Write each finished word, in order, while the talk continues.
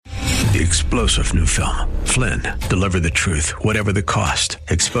The explosive new film, Flynn, deliver the truth, whatever the cost.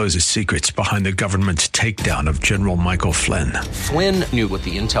 Exposes secrets behind the government's takedown of General Michael Flynn. Flynn knew what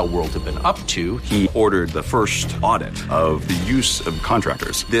the intel world had been up to. He ordered the first audit of the use of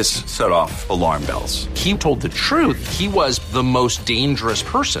contractors. This set off alarm bells. He told the truth. He was the most dangerous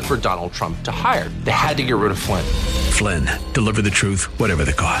person for Donald Trump to hire. They had to get rid of Flynn. Flynn, deliver the truth, whatever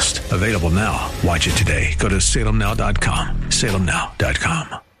the cost. Available now. Watch it today. Go to salemnow.com.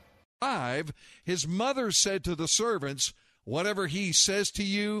 salemnow.com. His mother said to the servants, "Whatever he says to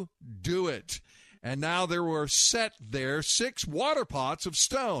you, do it." And now there were set there 6 water pots of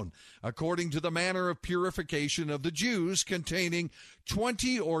stone, according to the manner of purification of the Jews, containing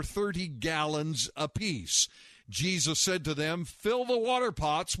 20 or 30 gallons apiece. Jesus said to them, "Fill the water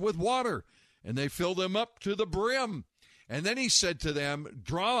pots with water." And they filled them up to the brim. And then he said to them,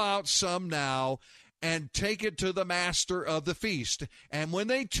 "Draw out some now and take it to the master of the feast." And when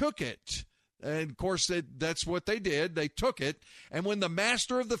they took it, and of course that's what they did, they took it, and when the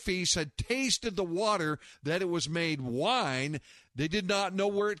master of the feast had tasted the water that it was made wine, they did not know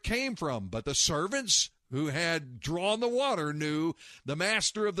where it came from. But the servants who had drawn the water knew. The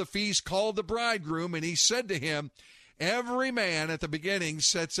master of the feast called the bridegroom, and he said to him, "Every man at the beginning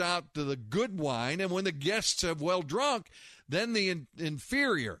sets out to the good wine, and when the guests have well drunk, then the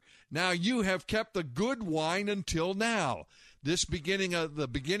inferior. Now you have kept the good wine until now." This the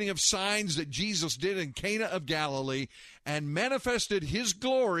beginning of signs that Jesus did in Cana of Galilee, and manifested his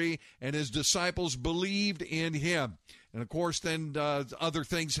glory, and his disciples believed in him. And of course, then other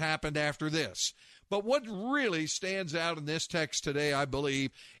things happened after this. But what really stands out in this text today, I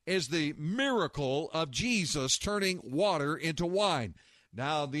believe, is the miracle of Jesus turning water into wine.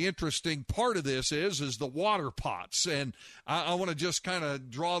 Now, the interesting part of this is the water pots. And I want to just kind of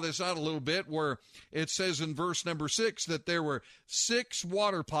draw this out a little bit, where it says in verse number 6 that there were 6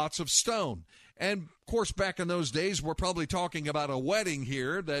 water pots of stone. And, of course, back in those days, we're probably talking about a wedding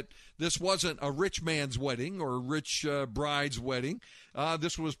here, that this wasn't a rich man's wedding or a rich bride's wedding.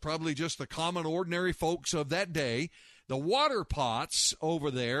 This was probably just the common, ordinary folks of that day. The water pots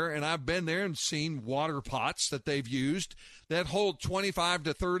over there, and I've been there and seen water pots that they've used that hold 25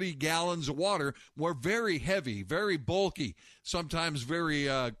 to 30 gallons of water, were very heavy, very bulky, sometimes very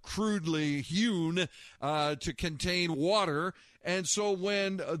crudely hewn to contain water. And so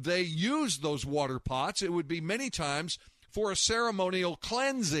when they used those water pots, it would be many times for a ceremonial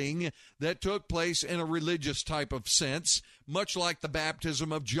cleansing that took place in a religious type of sense, much like the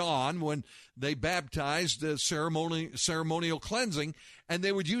baptism of John when they baptized, the ceremonial cleansing, and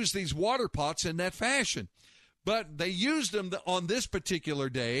they would use these water pots in that fashion. But they used them on this particular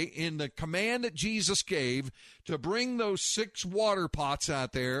day in the command that Jesus gave to bring those 6 water pots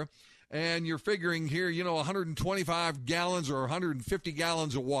out there. And you're figuring here, 125 gallons or 150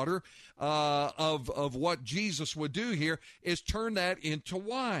 gallons of water of what Jesus would do here is turn that into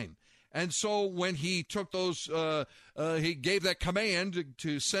wine. And so when he took those, he gave that command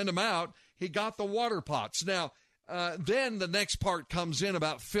to send them out, he got the water pots. Now, then the next part comes in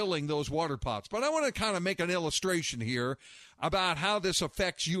about filling those water pots. But I want to kind of make an illustration here about how this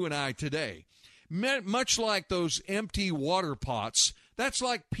affects you and I today. Much like those empty water pots, that's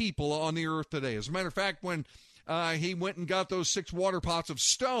like people on the earth today. As a matter of fact, when he went and got those 6 water pots of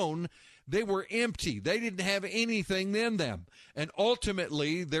stone, they were empty. They didn't have anything in them. And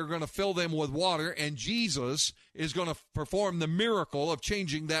ultimately, they're going to fill them with water, and Jesus is going to perform the miracle of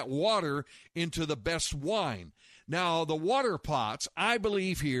changing that water into the best wine. Now, the water pots, I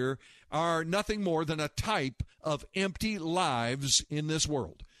believe here, are nothing more than a type of empty lives in this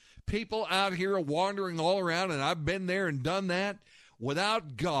world. People out here are wandering all around, and I've been there and done that,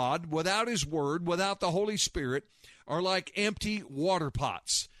 without God, without his word, without the Holy Spirit, are like empty water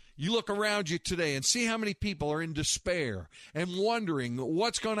pots. You look around you today and see how many people are in despair and wondering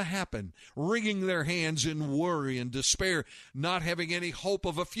what's going to happen, wringing their hands in worry and despair, not having any hope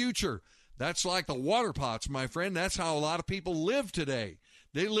of a future. That's like the water pots, my friend. That's how a lot of people live today.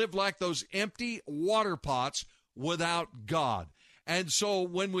 They live like those empty water pots without God. And so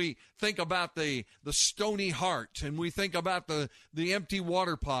when we think about the stony heart and we think about the empty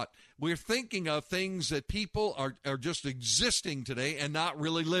water pot, we're thinking of things that people are just existing today and not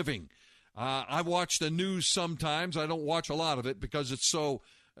really living. I watch the news sometimes. I don't watch a lot of it because it's so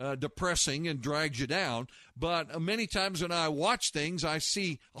depressing and drags you down. But many times when I watch things, I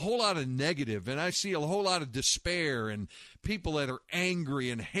see a whole lot of negative, and I see a whole lot of despair and people that are angry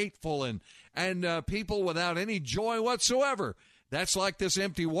and hateful and people without any joy whatsoever. That's like this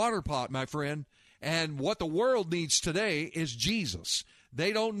empty water pot, my friend. And what the world needs today is Jesus.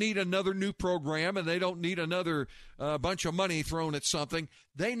 They don't need another new program, and they don't need another bunch of money thrown at something.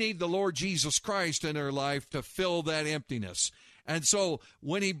 They need the Lord Jesus Christ in their life to fill that emptiness. And so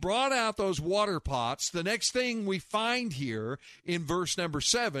when he brought out those water pots, the next thing we find here in verse number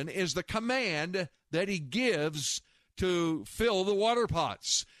 7 is the command that he gives to fill the water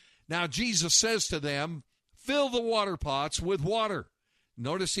pots. Now, Jesus says to them, fill the water pots with water.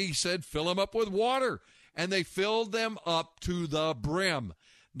 Notice he said, fill them up with water. And they filled them up to the brim.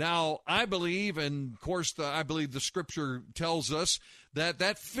 Now, I believe, and of course, I believe the Scripture tells us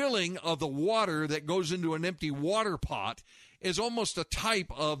that filling of the water that goes into an empty water pot is almost a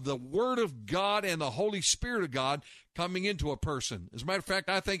type of the Word of God and the Holy Spirit of God coming into a person. As a matter of fact,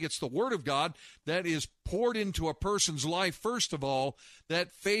 I think it's the Word of God that is poured into a person's life, first of all,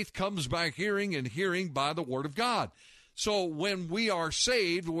 that faith comes by hearing and hearing by the Word of God. So when we are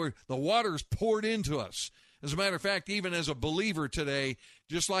saved, the water is poured into us. As a matter of fact, even as a believer today,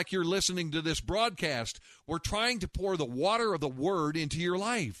 just like you're listening to this broadcast, we're trying to pour the water of the Word into your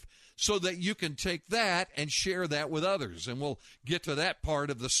life so that you can take that and share that with others. And we'll get to that part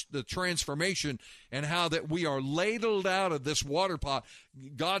of the transformation and how that we are ladled out of this water pot.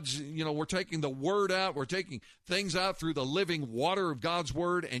 God's, we're taking the Word out. We're taking things out through the living water of God's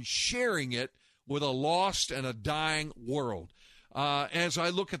Word and sharing it with a lost and a dying world. As I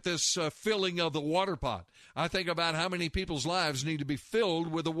look at this filling of the water pot, I think about how many people's lives need to be filled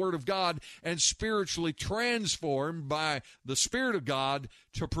with the Word of God and spiritually transformed by the Spirit of God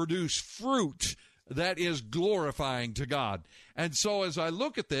to produce fruit that is glorifying to God. And so as I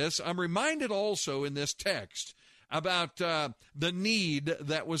look at this, I'm reminded also in this text about the need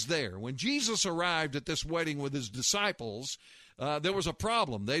that was there. When Jesus arrived at this wedding with his disciples, there was a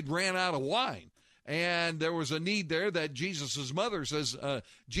problem. They'd ran out of wine. And there was a need there that Jesus' mother says,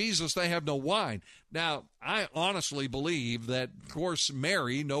 Jesus, they have no wine. Now, I honestly believe that, of course,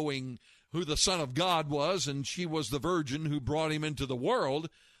 Mary, knowing who the Son of God was, and she was the virgin who brought him into the world,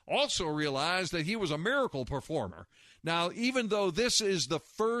 also realized that he was a miracle performer. Now, even though this is the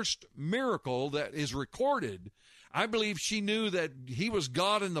first miracle that is recorded, I believe she knew that he was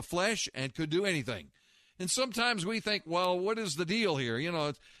God in the flesh and could do anything. And sometimes we think, well, what is the deal here?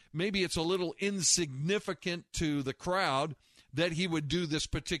 Maybe it's a little insignificant to the crowd that he would do this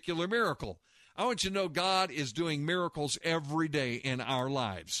particular miracle. I want you to know God is doing miracles every day in our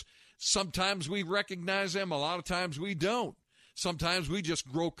lives. Sometimes we recognize them. A lot of times we don't. Sometimes we just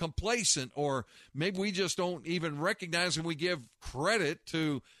grow complacent, or maybe we just don't even recognize, and we give credit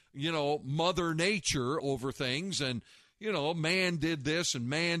to, Mother Nature over things. And, man did this and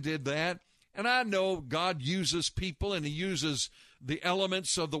man did that. And I know God uses people and he uses the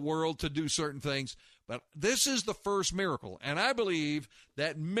elements of the world to do certain things. But this is the first miracle. And I believe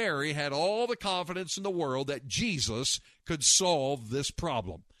that Mary had all the confidence in the world that Jesus could solve this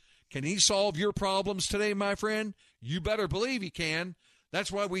problem. Can he solve your problems today, my friend? You better believe he can.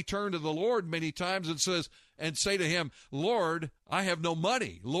 That's why we turn to the Lord many times and say to him, Lord, I have no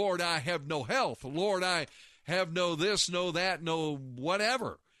money. Lord, I have no health. Lord, I have no this, no that, no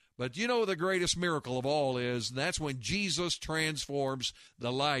whatever. But the greatest miracle of all is, and that's when Jesus transforms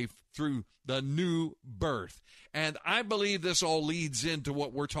the life through the new birth. And I believe this all leads into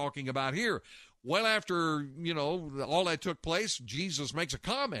what we're talking about here. Well, after, all that took place, Jesus makes a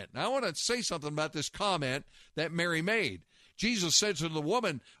comment. Now, I want to say something about this comment that Mary made. Jesus said to the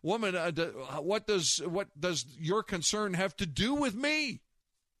woman, what does your concern have to do with me?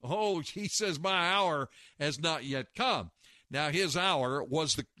 Oh, he says, my hour has not yet come. Now, his hour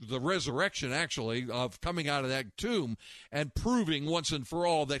was the resurrection, actually, of coming out of that tomb and proving once and for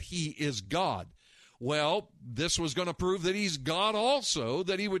all that he is God. Well, this was going to prove that he's God also,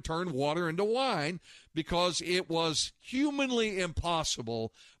 that he would turn water into wine, because it was humanly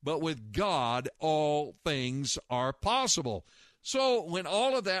impossible, but with God, all things are possible. So when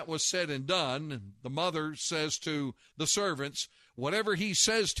all of that was said and done, the mother says to the servants, whatever he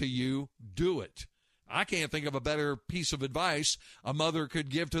says to you, do it. I can't think of a better piece of advice a mother could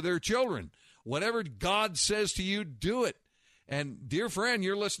give to their children. Whatever God says to you, do it. And dear friend,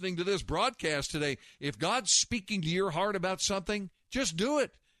 you're listening to this broadcast today. If God's speaking to your heart about something, just do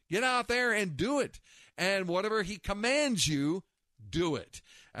it. Get out there and do it. And whatever he commands you, do it.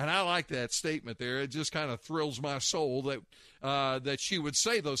 And I like that statement there. It just kind of thrills my soul that she would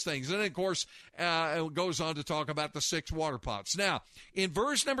say those things. And, of course, it goes on to talk about the 6 water pots. Now, in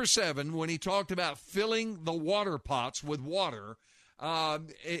verse number 7, when he talked about filling the water pots with water,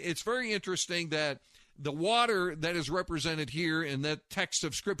 it's very interesting that the water that is represented here in that text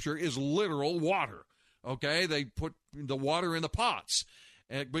of Scripture is literal water. Okay? They put the water in the pots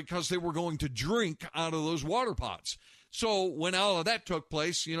because they were going to drink out of those water pots. So when all of that took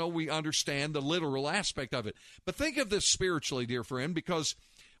place, we understand the literal aspect of it. But think of this spiritually, dear friend, because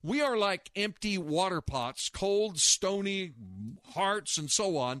we are like empty water pots, cold, stony hearts, and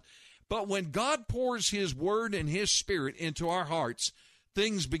so on. But when God pours his word and his spirit into our hearts,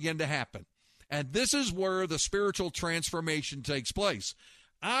 things begin to happen. And this is where the spiritual transformation takes place.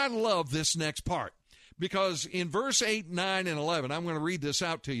 I love this next part because in verse 8, 9, and 11, I'm going to read this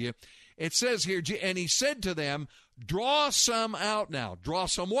out to you. It says here, and he said to them, draw some out now. Draw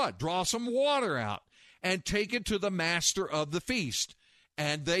some what? Draw some water out and take it to the master of the feast.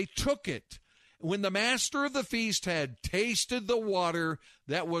 And they took it. When the master of the feast had tasted the water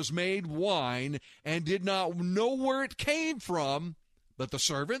that was made wine and did not know where it came from, but the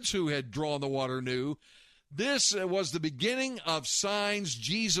servants who had drawn the water knew, this was the beginning of signs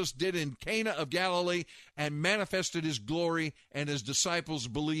Jesus did in Cana of Galilee and manifested his glory, and his disciples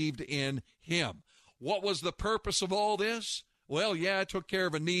believed in him. What was the purpose of all this? Well, I took care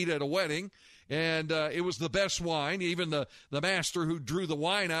of a need at a wedding, and it was the best wine. Even the master who drew the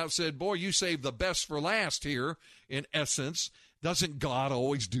wine out said, boy, you saved the best for last here, in essence. Doesn't God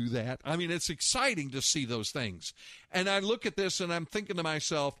always do that? I mean, it's exciting to see those things. And I look at this, and I'm thinking to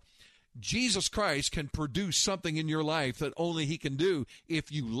myself, Jesus Christ can produce something in your life that only he can do if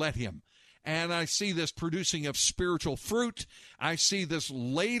you let him. And I see this producing of spiritual fruit. I see this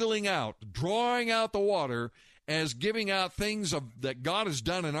ladling out, drawing out the water as giving out things that God has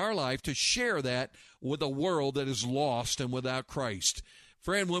done in our life to share that with a world that is lost and without Christ.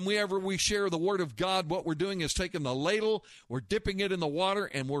 Friend, whenever we share the word of God, what we're doing is taking the ladle, we're dipping it in the water,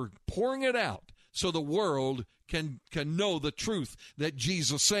 and we're pouring it out so the world can know the truth that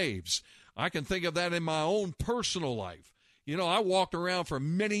Jesus saves. I can think of that in my own personal life. I walked around for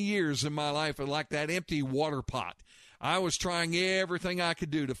many years in my life like that empty water pot. I was trying everything I could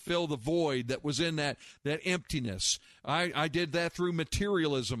do to fill the void that was in that emptiness. I did that through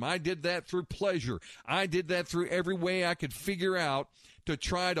materialism. I did that through pleasure. I did that through every way I could figure out to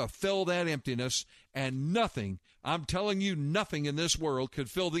try to fill that emptiness, and nothing, I'm telling you, nothing in this world could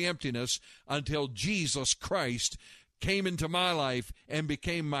fill the emptiness until Jesus Christ came into my life and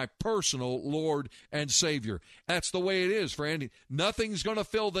became my personal Lord and Savior. That's the way it is, friend. Nothing's going to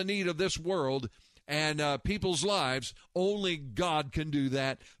fill the need of this world and people's lives. Only God can do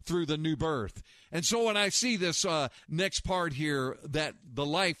that through the new birth. And so when I see this next part here, that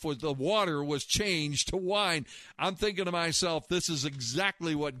the water was changed to wine, I'm thinking to myself, this is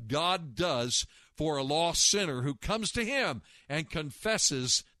exactly what God does for a lost sinner who comes to him and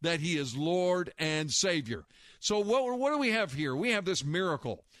confesses that he is Lord and Savior. So what do we have here? We have this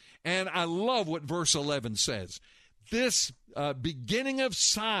miracle. And I love what verse 11 says. This beginning of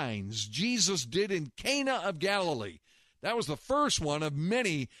signs Jesus did in Cana of Galilee. That was the first one of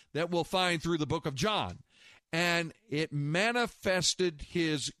many that we'll find through the book of John. And it manifested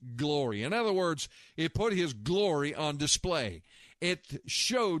his glory. In other words, it put his glory on display. It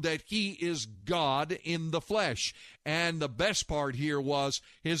showed that he is God in the flesh. And the best part here was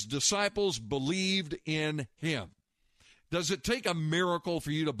his disciples believed in him. Does it take a miracle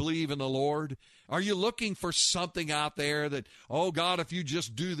for you to believe in the Lord? Are you looking for something out there that, oh, God, if you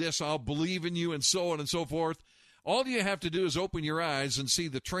just do this, I'll believe in you, and so on and so forth? All you have to do is open your eyes and see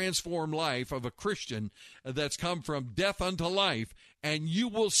the transformed life of a Christian that's come from death unto life, and you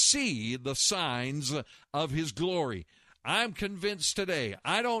will see the signs of his glory. I'm convinced today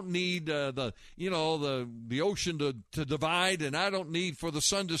I don't need the ocean to divide, and I don't need for the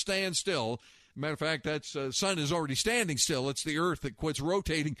sun to stand still. Matter of fact, that sun is already standing still. It's the earth that quits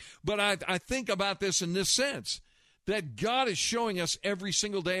rotating. But I think about this in this sense, that God is showing us every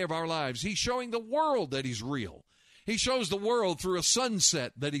single day of our lives. He's showing the world that he's real. He shows the world through a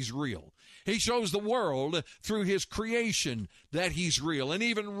sunset that he's real. He shows the world through his creation that he's real. And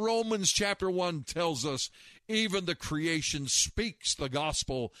even Romans chapter 1 tells us even the creation speaks the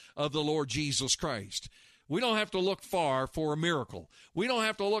gospel of the Lord Jesus Christ. We don't have to look far for a miracle. We don't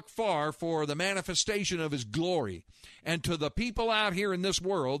have to look far for the manifestation of his glory. And to the people out here in this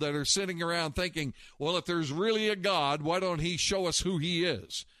world that are sitting around thinking, well, if there's really a God, why don't he show us who he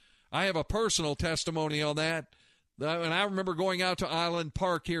is? I have a personal testimony on that. And I remember going out to Island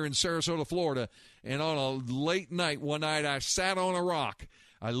Park here in Sarasota, Florida, and on a late night one night I sat on a rock.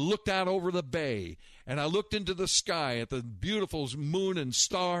 I looked out over the bay, and I looked into the sky at the beautiful moon and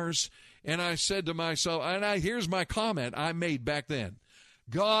stars, and I said to myself, here's my comment I made back then,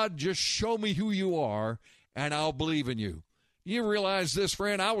 God, just show me who you are, and I'll believe in you. You realize this,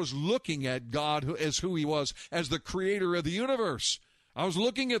 friend? I was looking at God as who he was, as the creator of the universe. I was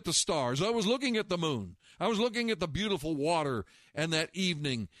looking at the stars. I was looking at the moon. I was looking at the beautiful water and that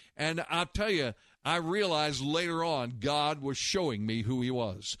evening. And I'll tell you, I realized later on God was showing me who he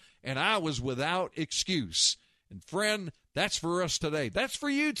was, and I was without excuse. And friend, that's for us today. That's for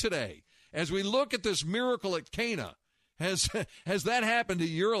you today. As we look at this miracle at Cana, has that happened to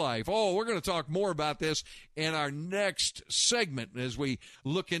your life? Oh, we're going to talk more about this in our next segment as we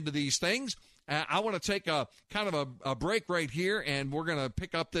look into these things. I want to take a kind of a break right here, and we're going to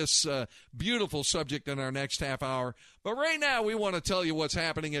pick up this beautiful subject in our next half hour. But right now, we want to tell you what's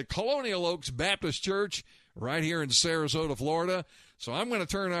happening at Colonial Oaks Baptist Church right here in Sarasota, Florida. So I'm going to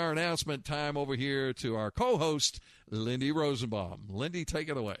turn our announcement time over here to our co-host, Lindy Rosenbaum. Lindy, take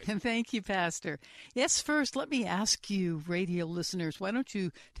it away. Thank you, Pastor. Yes, first, let me ask you, radio listeners, why don't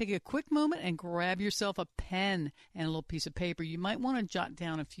you take a quick moment and grab yourself a pen and a little piece of paper. You might want to jot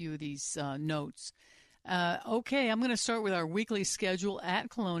down a few of these notes. Okay, I'm going to start with our weekly schedule at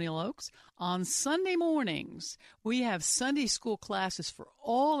Colonial Oaks. On Sunday mornings, we have Sunday school classes for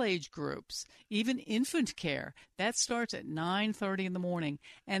all age groups, even infant care. That starts at 9:30 in the morning.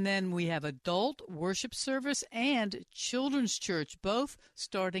 And then we have adult worship service and children's church, both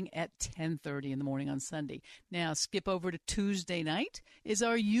starting at 10:30 in the morning on Sunday. Now, skip over to Tuesday night is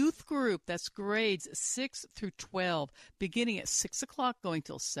our youth group. That's grades 6 through 12, beginning at 6 o'clock, going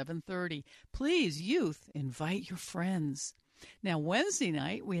till 7:30. Please, youth, invite your friends. Now, Wednesday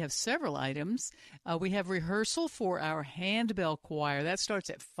night, we have several items. We have rehearsal for our handbell choir. That starts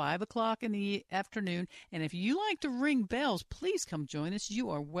at 5 o'clock in the afternoon. And if you like to ring bells, please come join us.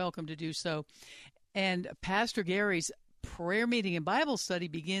 You are welcome to do so. And Pastor Gary's prayer meeting and Bible study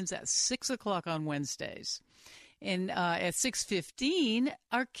begins at 6 o'clock on Wednesdays. And at 6:15,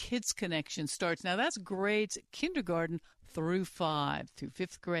 our Kids Connection starts. Now, that's grades kindergarten through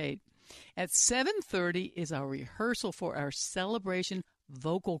 5th grade. At 7:30 is our rehearsal for our celebration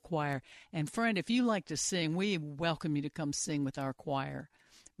vocal choir. And friend, if you like to sing, we welcome you to come sing with our choir.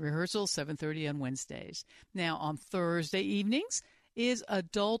 Rehearsal 7:30 on Wednesdays. Now, on Thursday evenings is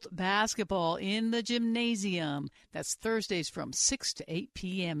adult basketball in the gymnasium. That's Thursdays from 6 to 8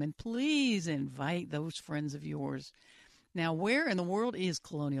 p.m. And please invite those friends of yours. Now, where in the world is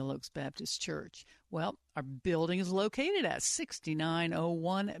Colonial Oaks Baptist Church? Well, our building is located at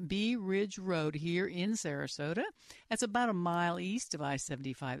 6901 Bee Ridge Road here in Sarasota. That's about a mile east of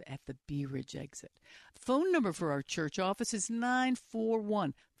I-75 at the Bee Ridge exit. Phone number for our church office is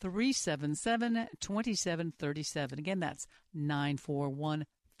 941-377-2737. Again, that's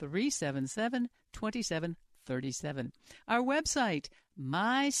 941-377-2737. Our website,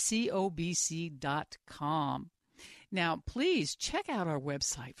 mycobc.com. Now, please check out our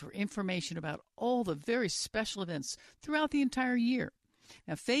website for information about all the very special events throughout the entire year.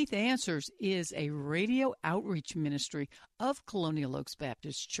 Now, Faith Answers is a radio outreach ministry of Colonial Oaks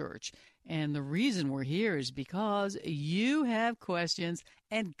Baptist Church. And the reason we're here is because you have questions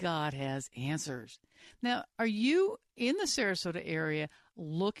and God has answers. Now, are you in the Sarasota area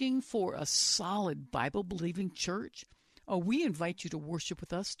looking for a solid Bible-believing church? Oh, we invite you to worship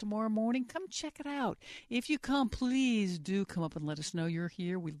with us tomorrow morning. Come check it out. If you come, please do come up and let us know you're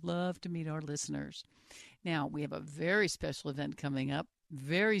here. We love to meet our listeners. Now, we have a very special event coming up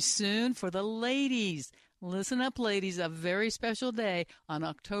very soon for the ladies. Listen up, ladies, a very special day on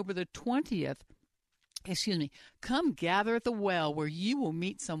October the 20th. Come gather at the well where you will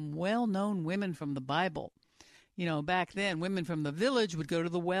meet some well-known women from the Bible. You know, back then, women from the village would go to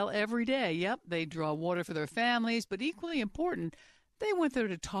the well every day. Yep, they'd draw water for their families, but equally important, they went there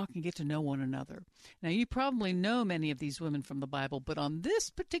to talk and get to know one another. Now, you probably know many of these women from the Bible, but on this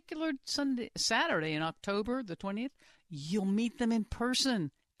particular Saturday in October the 20th, you'll meet them in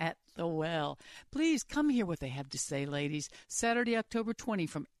person at the well. Please come hear what they have to say, ladies. Saturday, October 20,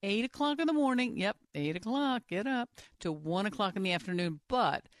 from 8 o'clock in the morning, 8 o'clock, get up, to 1 o'clock in the afternoon,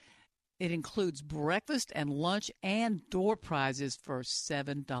 but it includes breakfast and lunch and door prizes for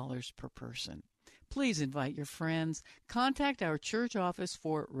 $7 per person. Please invite your friends. Contact our church office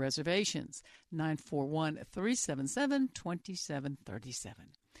for reservations,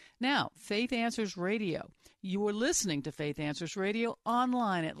 941-377-2737. Now, Faith Answers Radio. You are listening to Faith Answers Radio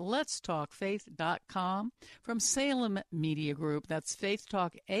online at letstalkfaith.com from Salem Media Group. That's Faith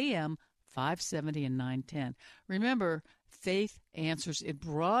Talk AM 570 and 910. Remember, Faith Answers it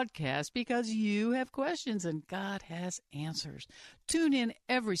broadcasts because you have questions and God has answers. Tune in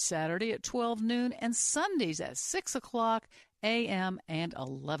every Saturday at 12 noon and Sundays at 6 o'clock a.m. and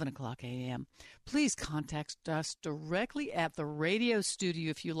 11 o'clock a.m. Please contact us directly at the radio studio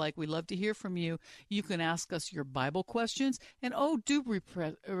if you like. We love to hear from you. You can ask us your Bible questions, and do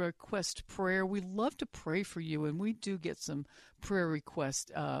request prayer. We love to pray for you, and we do get some prayer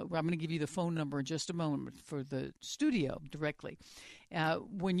requests. I'm going to give you the phone number in just a moment for the studio directly.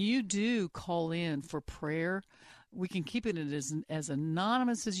 When you do call in for prayer, we can keep it as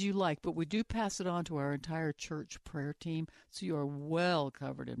anonymous as you like, but we do pass it on to our entire church prayer team, so you are well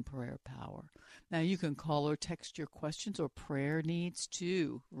covered in prayer power. Now, you can call or text your questions or prayer needs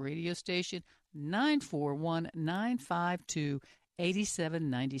to radio station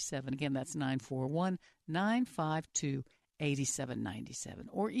 941-952-8797. Again, that's 941-952-8797.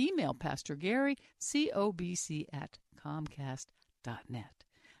 Or email Pastor Gary, cobc@comcast.net.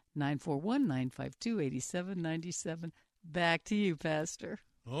 941-952-8797. Back to you, Pastor.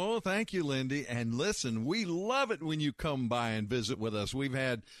 Oh, thank you, Lindy. And listen, we love it when you come by and visit with us. We've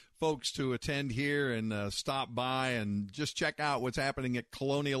had folks to attend here and stop by and just check out what's happening at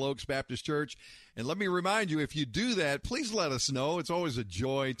Colonial Oaks Baptist Church. And let me remind you, if you do that, please let us know. It's always a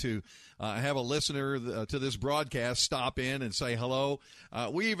joy to have a listener to this broadcast stop in and say hello.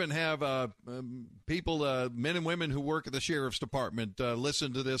 We even have people, men and women who work at the Sheriff's Department,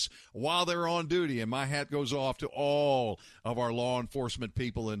 listen to this while they're on duty. And my hat goes off to all of our law enforcement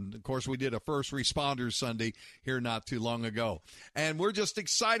people. And, of course, we did a First Responders Sunday here not too long ago. And we're just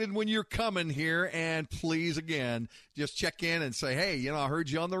excited when you're coming here. And please, again, just check in and say, hey, I heard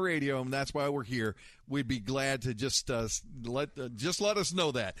you on the radio, and that's why we're here. We'd be glad to just let us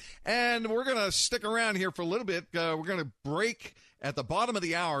know that. And we're going to stick around here for a little bit. We're going to break at the bottom of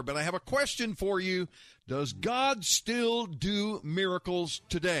the hour, but I have a question for you. Does God still do miracles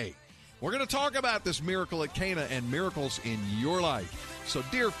today? We're going to talk about this miracle at Cana and miracles in your life. So,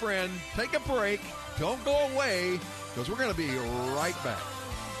 dear friend, take a break. Don't go away, because we're going to be right back.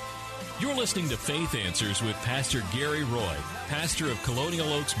 You're listening to Faith Answers with Pastor Gary Roy, pastor of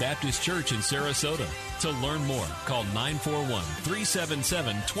Colonial Oaks Baptist Church in Sarasota. To learn more, call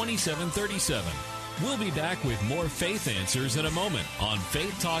 941-377-2737. We'll be back with more Faith Answers in a moment on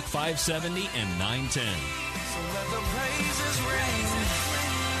Faith Talk 570 and 910. So let the praises ring,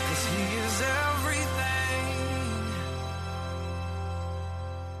 'cause he is everything.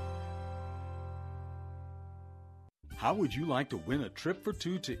 How would you like to win a trip for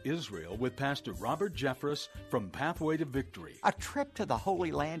two to Israel with Pastor Robert Jeffress from Pathway to Victory? A trip to the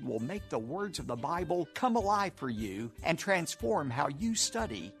Holy Land will make the words of the Bible come alive for you and transform how you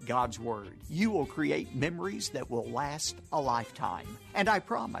study God's Word. You will create memories that will last a lifetime. And I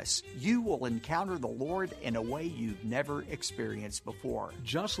promise, you will encounter the Lord in a way you've never experienced before.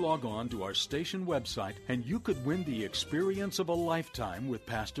 Just log on to our station website and you could win the experience of a lifetime with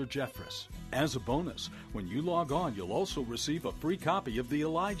Pastor Jeffress. As a bonus, when you log on, you'll also receive a free copy of the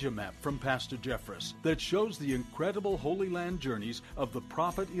Elijah Map from Pastor Jeffress that shows the incredible Holy Land journeys of the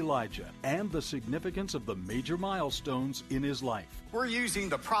prophet Elijah and the significance of the major milestones in his life. We're using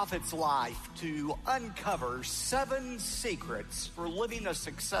the prophet's life to uncover 7 secrets for living a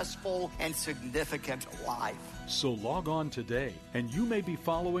successful and significant life. So log on today, and you may be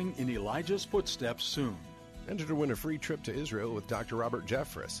following in Elijah's footsteps soon. Enter to win a free trip to Israel with Dr. Robert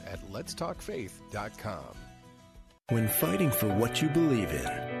Jeffress at letstalkfaith.com. When fighting for what you believe in,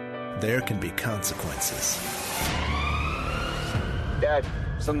 there can be consequences. Dad,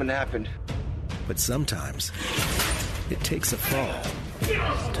 something happened. But sometimes it takes a fall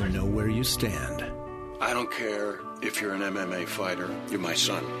to know where you stand. I don't care if you're an MMA fighter. You're my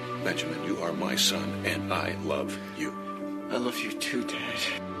son. Benjamin, you are my son, and I love you. I love you too, Dad.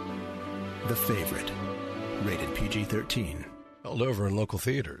 The Favorite. Rated PG-13. Held over in local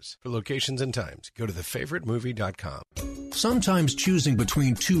theaters. For locations and times, go to thefavoritemovie.com. Sometimes choosing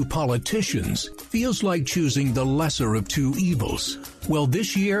between two politicians feels like choosing the lesser of two evils. Well,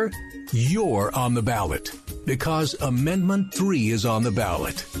 this year, you're on the ballot because Amendment 3 is on the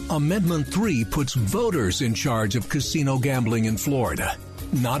ballot. Amendment 3 puts voters in charge of casino gambling in Florida.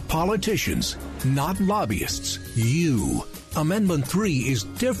 Not politicians, not lobbyists, you. Amendment 3 is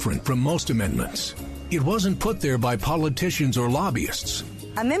different from most amendments. It wasn't put there by politicians or lobbyists.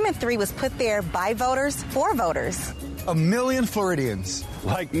 Amendment 3 was put there by voters for voters. 1 million Floridians,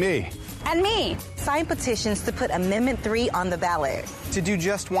 like me. And me. Signed petitions to put Amendment 3 on the ballot. To do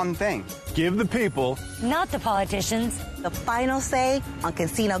just one thing. Give the people, not the politicians, the final say on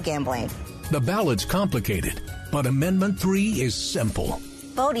casino gambling. The ballot's complicated, but Amendment 3 is simple.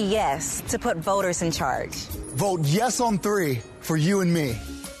 Vote yes to put voters in charge. Vote yes on 3 for you and me.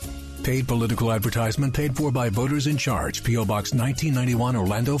 Paid political advertisement paid for by voters in charge. P.O. Box 1991,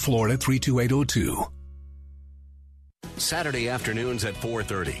 Orlando, Florida 32802. Saturday afternoons at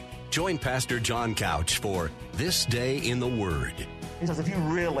 4:30. Join Pastor John Couch for This Day in the Word. He says, if you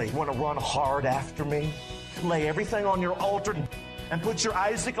really want to run hard after me, lay everything on your altar and put your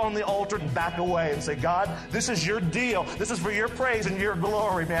Isaac on the altar and back away and say, God, this is your deal. This is for your praise and your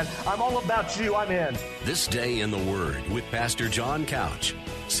glory, man. I'm all about you. I'm in. This Day in the Word with Pastor John Couch.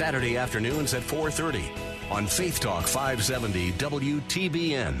 Saturday afternoons at 4:30 on Faith Talk 570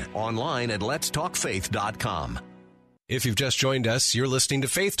 WTBN. Online at letstalkfaith.com. If you've just joined us, you're listening to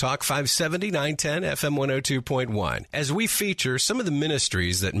Faith Talk 570 910 FM 102.1 as we feature some of the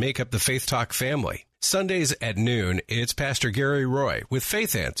ministries that make up the Faith Talk family. Sundays at noon, it's Pastor Gary Roy with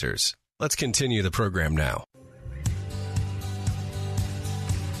Faith Answers. Let's continue the program now.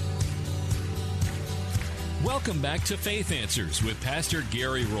 Welcome back to Faith Answers with Pastor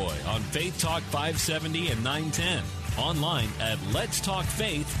Gary Roy on Faith Talk 570 and 910. Online at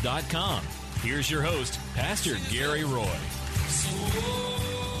letstalkfaith.com. Here's your host, Pastor Gary Roy.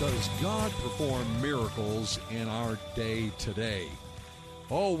 Does God perform miracles in our day today?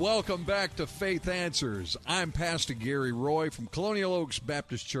 Oh, welcome back to Faith Answers. I'm Pastor Gary Roy from Colonial Oaks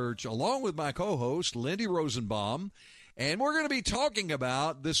Baptist Church, along with my co-host, Lindy Rosenbaum. And we're going to be talking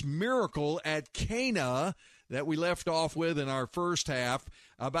about this miracle at Cana that we left off with in our first half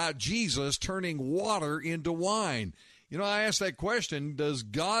about Jesus turning water into wine. You know, I asked that question, does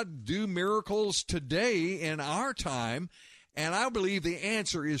God do miracles today in our time? And I believe the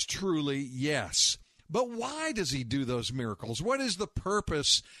answer is truly yes. But why does he do those miracles? What is the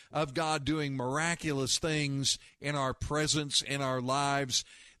purpose of God doing miraculous things in our presence, in our lives?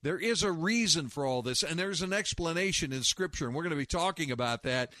 There is a reason for all this, and there's an explanation in Scripture, and we're going to be talking about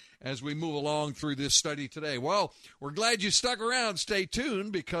that as we move along through this study today. Well, we're glad you stuck around. Stay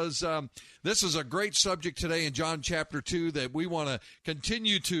tuned, because this is a great subject today in John chapter 2 that we want to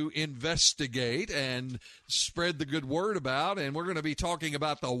continue to investigate and spread the good word about, and we're going to be talking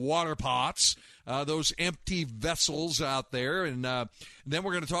about the water pots, those empty vessels out there, and then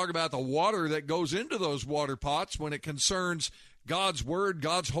we're going to talk about the water that goes into those water pots when it concerns God's Word,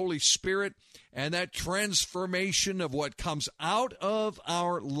 God's Holy Spirit, and that transformation of what comes out of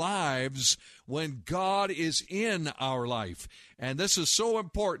our lives when God is in our life. And this is so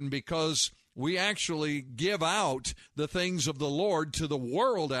important because we actually give out the things of the Lord to the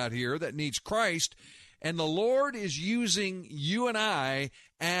world out here that needs Christ. And the Lord is using you and I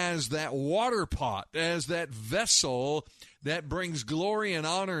as that water pot, as that vessel that brings glory and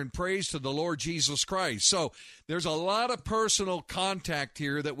honor and praise to the Lord Jesus Christ. So there's a lot of personal contact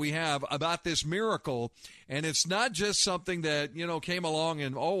here that we have about this miracle. And it's not just something that, came along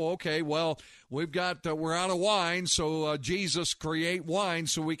and, okay, well, we're out of wine, so Jesus create wine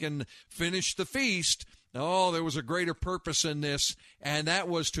so we can finish the feast. No, there was a greater purpose in this, and that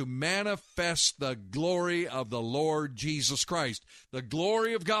was to manifest the glory of the Lord Jesus Christ, the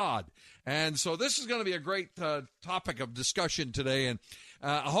glory of God. And so this is going to be a great topic of discussion today, and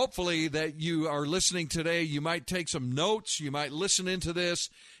hopefully that you are listening today. You might take some notes. You might listen into this.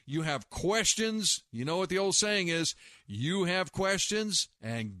 You have questions. You know what the old saying is, you have questions,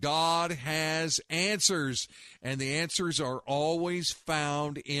 and God has answers. And the answers are always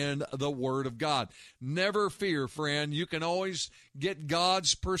found in the Word of God. Never fear, friend. You can always get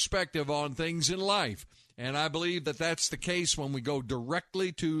God's perspective on things in life. And I believe that that's the case when we go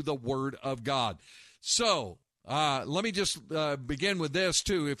directly to the Word of God. So let me just begin with this,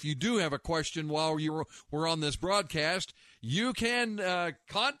 too. If you do have a question while we're on this broadcast, you can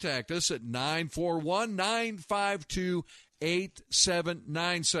contact us at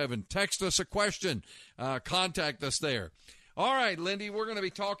 941-952-8797. Text us a question. Contact us there. All right, Lindy, we're going to be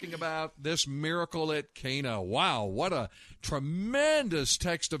talking about this miracle at Cana. Wow, what a tremendous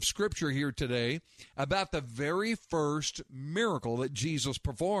text of Scripture here today about the very first miracle that Jesus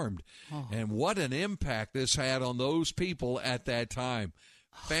performed. Oh. And what an impact this had on those people at that time.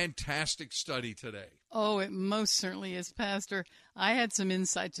 Fantastic study today. Oh, it most certainly is, Pastor. I had some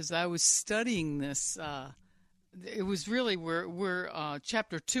insights as I was studying this. It was really we're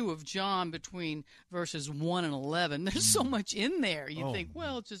chapter 2 of John, between verses 1 and 11. There's so much in there. You think,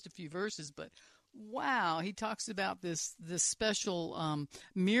 well, it's just a few verses, but wow, he talks about this special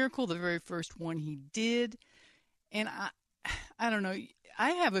miracle, the very first one he did. And I don't know.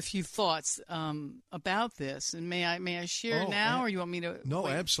 I have a few thoughts about this, and may I share now, or you want me to? No,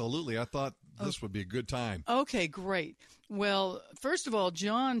 wait? Absolutely. I thought this would be a good time. Okay, great. Well, first of all,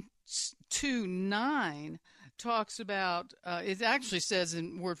 John 2:9 talks about, it actually says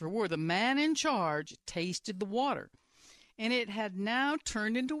in word for word, the man in charge tasted the water, and it had now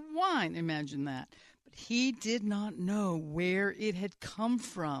turned into wine. Imagine that. But he did not know where it had come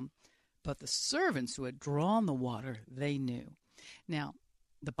from, But the servants who had drawn the water, they knew. Now,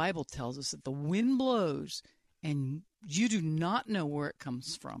 the Bible tells us that the wind blows and you do not know where it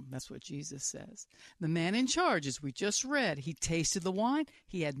comes from. That's what Jesus says. The man in charge, as we just read, he tasted the wine.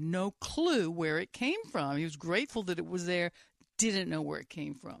 He had no clue where it came from. He was grateful that it was there, didn't know where it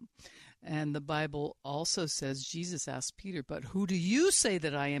came from. And the Bible also says, Jesus asked Peter, but who do you say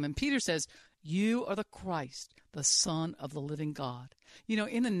that I am? And Peter says, you are the Christ, the Son of the living God. You know,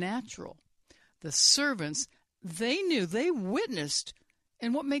 in the natural, the servants, they knew, they witnessed.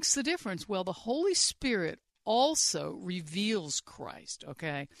 And what makes the difference? Well, the Holy Spirit also reveals Christ,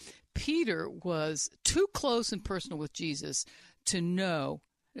 okay? Peter was too close and personal with Jesus to know,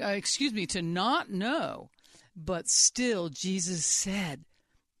 to not know, but still Jesus said,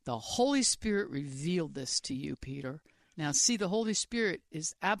 the Holy Spirit revealed this to you, Peter. Now, see, the Holy Spirit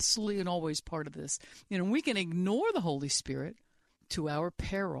is absolutely and always part of this. You know, we can ignore the Holy Spirit to our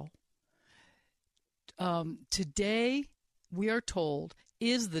peril. Today, we are told,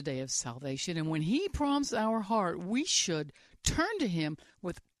 is the day of salvation. And when he prompts our heart, we should turn to him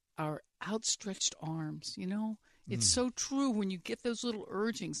with our outstretched arms, you know. It's so true when you get those little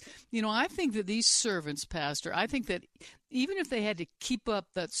urgings. You know, I think that these servants, Pastor, I think that even if they had to keep up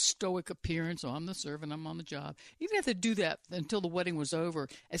that stoic appearance, oh, I'm the servant, I'm on the job, even if they do that until the wedding was over,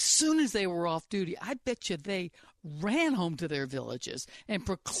 as soon as they were off duty, I bet you they ran home to their villages and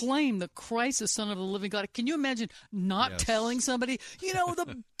proclaimed the Christ, the Son of the living God. Can you imagine not telling somebody, you know,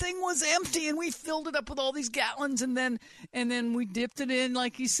 the thing was empty and we filled it up with all these gallons and then we dipped it in,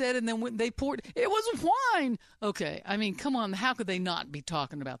 like he said, and then when they poured, it was wine. Okay, I mean, come on, how could they not be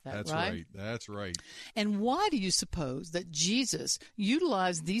talking about that, right? That's right. And why do you suppose that Jesus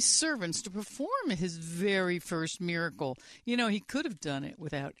utilized these servants to perform his very first miracle? You know, he could have done it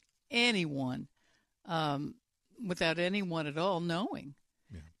without anyone at all knowing.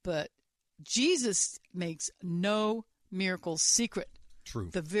 Yeah. But Jesus makes no miracle secret. True.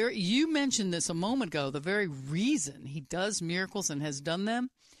 You mentioned this a moment ago, the very reason he does miracles and has done them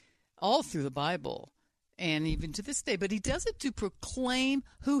all through the Bible and even to this day, but he does it to proclaim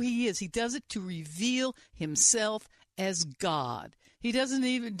who he is. He does it to reveal himself as God. He doesn't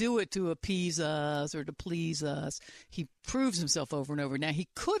even do it to appease us or to please us. He proves himself over and over. Now, he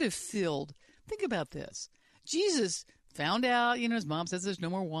could have filled, think about this. Jesus found out, you know, his mom says there's no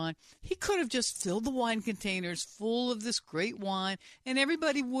more wine. He could have just filled the wine containers full of this great wine, and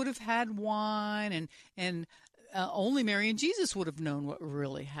everybody would have had wine, and only Mary and Jesus would have known what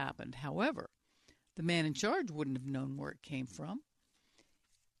really happened. However, the man in charge wouldn't have known where it came from.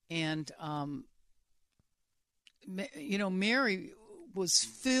 And, you know, Mary was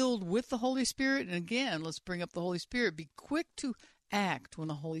filled with the Holy Spirit. And again, let's bring up the Holy Spirit. Be quick to act when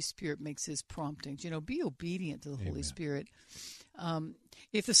the Holy Spirit makes his promptings. You know, be obedient to the Holy Spirit.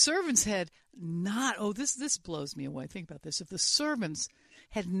 If the servants had not, this blows me away. Think about this. If the servants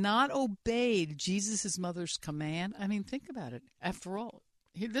had not obeyed Jesus' mother's command, I mean, think about it. After all,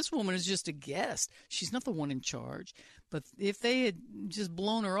 this woman is just a guest. She's not the one in charge. But if they had just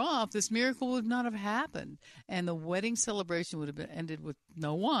blown her off, this miracle would not have happened. And the wedding celebration would have been ended with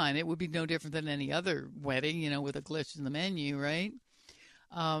no wine. It would be no different than any other wedding, you know, with a glitch in the menu, right?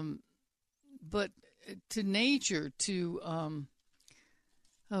 But to nature, to,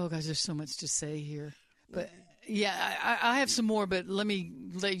 oh, gosh, there's so much to say here. But, yeah, I have some more, but let me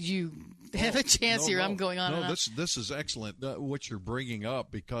let you have a chance here. I'm going on and on. This is excellent, what you're bringing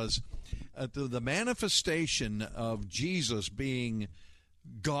up, because the manifestation of Jesus being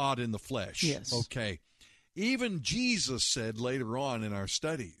God in the flesh. Yes. Okay. Even Jesus said later on in our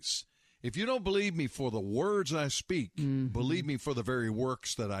studies, if you don't believe me for the words I speak, believe me for the very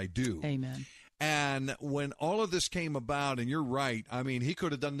works that I do. Amen. And when all of this came about, and you're right, I mean, he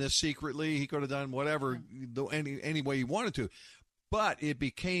could have done this secretly. He could have done whatever, any way he wanted to. But it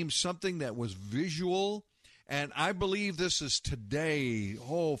became something that was visual. And I believe this is today.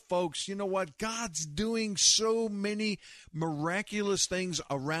 Oh, folks, you know what? God's doing so many miraculous things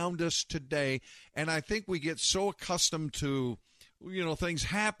around us today. And I think we get so accustomed to, you know, things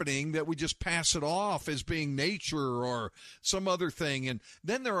happening that we just pass it off as being nature or some other thing. And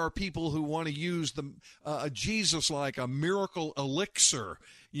then there are people who want to use Jesus like a miracle elixir.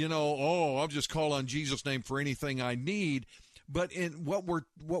 You know, I'll just call on Jesus' name for anything I need. But in what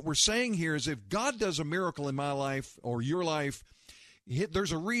we're saying here is, if God does a miracle in my life or your life,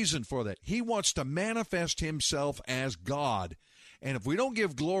 there's a reason for that. He wants to manifest himself as God. And if we don't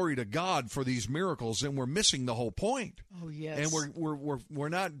give glory to God for these miracles, then we're missing the whole point. Oh, yes. And we're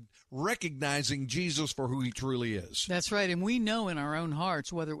not recognizing Jesus for who he truly is. That's right. And we know in our own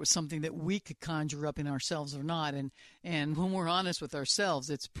hearts whether it was something that we could conjure up in ourselves or not. And when we're honest with ourselves,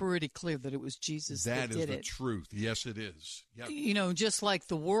 it's pretty clear that it was Jesus that did it. That is the truth. Yes, it is. Yep. You know, just like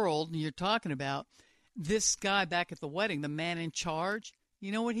the world you're talking about, this guy back at the wedding, the man in charge,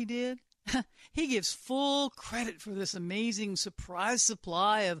 you know what he did? He gives full credit for this amazing surprise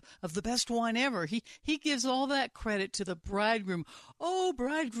supply of the best wine ever. He gives all that credit to the bridegroom. Oh,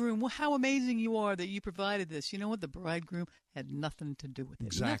 bridegroom, how amazing you are that you provided this. You know what? The bridegroom had nothing to do with it.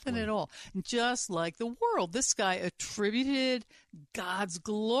 Exactly. Nothing at all. Just like the world, this guy attributed God's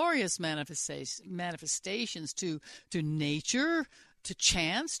glorious manifestations to nature, to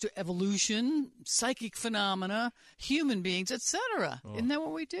chance, to evolution, psychic phenomena, human beings, etc. Oh. Isn't that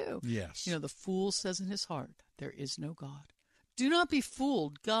what we do? Yes. You know, the fool says in his heart, there is no God. Do not be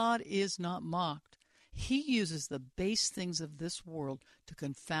fooled. God is not mocked. He uses the base things of this world to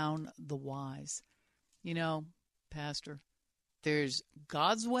confound the wise. You know, Pastor, there's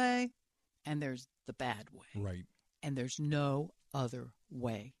God's way and there's the bad way. Right. And there's no other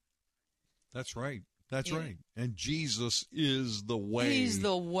way. That's right. That's right. And Jesus is the way. He's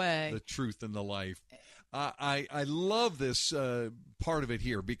the way. The truth and the life. I love this part of it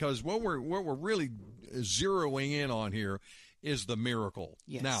here because what we're really zeroing in on here is the miracle.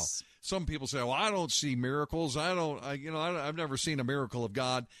 Yes. Now, some people say, "Well, I don't see miracles. I've never seen a miracle of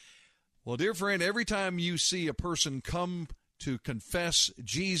God." Well, dear friend, every time you see a person come to confess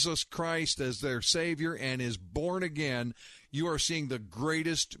Jesus Christ as their Savior and is born again, you are seeing the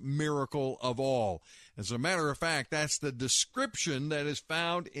greatest miracle of all. As a matter of fact, that's the description that is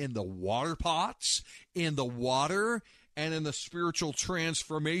found in the water pots, in the water, and in the spiritual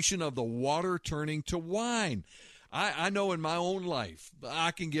transformation of the water turning to wine. I know in my own life,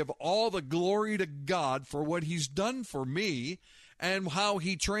 I can give all the glory to God for what he's done for me and how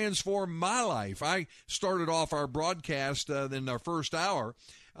he transformed my life. I started off our broadcast in our first hour.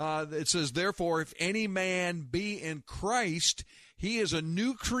 It says, therefore, if any man be in Christ, he is a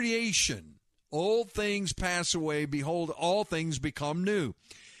new creation. Old things pass away. Behold, all things become new.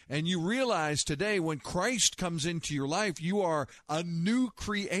 And you realize today when Christ comes into your life, you are a new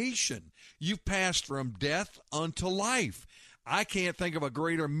creation. You've passed from death unto life. I can't think of a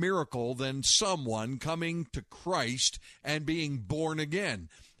greater miracle than someone coming to Christ and being born again.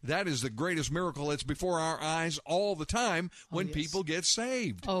 That is the greatest miracle. It's before our eyes all the time when people get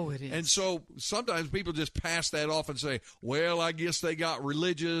saved. Oh, it is. And so sometimes people just pass that off and say, well, I guess they got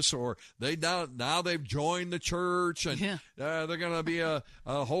religious or now they've joined the church and they're going to be a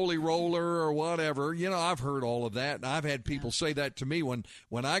holy roller or whatever. You know, I've heard all of that. And I've had people say that to me when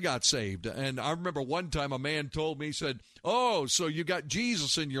I got saved. And I remember one time a man told me, he said, oh, so you got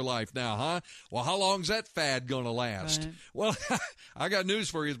Jesus in your life now, huh? Well, how long's that fad going to last? Right. Well, I got news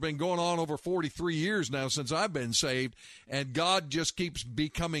for you. It's been going on over 43 years now since I've been saved, and God just keeps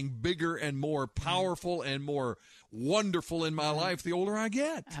becoming bigger and more powerful and more wonderful in my life the older I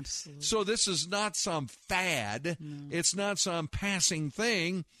get. Absolutely. So this is not some fad. No. It's not some passing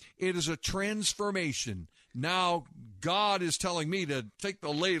thing. It is a transformation. Now God is telling me to take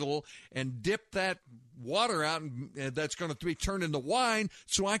the ladle and dip that water out, and that's going to be turned into wine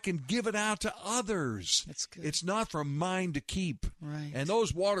so I can give it out to others. That's good. It's not for mine to keep. Right. And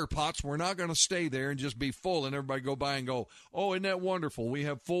those water pots were not going to stay there and just be full and everybody go by and go, oh, isn't that wonderful? We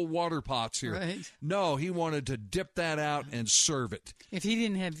have full water pots here. Right. No, he wanted to dip that out and serve it. If he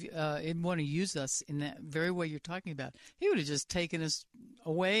didn't want to use us in that very way you're talking about, he would have just taken us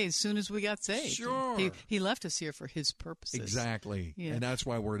away as soon as we got saved. Sure. He left us here for his purposes. Exactly. Yeah. And that's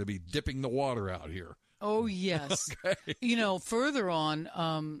why we're to be dipping the water out here. Oh, yes. Okay. You know, further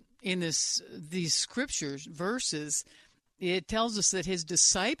on in these scriptures, verses, it tells us that his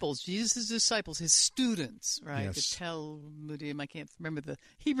disciples, Jesus' disciples, his students, right? Yes. The Talmudim, I can't remember the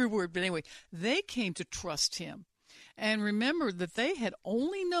Hebrew word, but anyway, they came to trust him. And remember that they had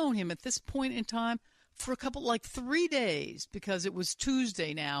only known him at this point in time for 3 days, because it was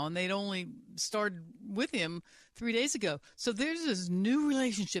Tuesday now, and they'd only started with him 3 days ago. So there's this new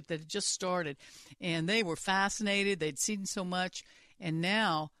relationship that had just started, and they were fascinated. They'd seen so much, and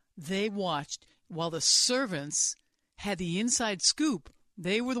now they watched while the servants had the inside scoop.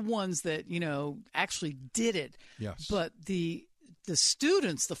 They were the ones that, actually did it. Yes. But the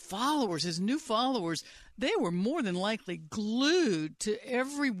students, the followers, his new followers, they were more than likely glued to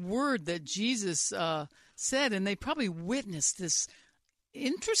every word that Jesus said, and they probably witnessed this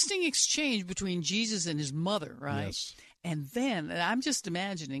interesting exchange between Jesus and his mother, right? Yes. And then, and I'm just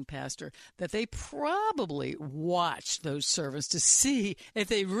imagining, Pastor, that they probably watched those servants to see if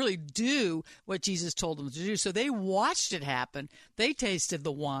they really do what Jesus told them to do. So they watched it happen. They tasted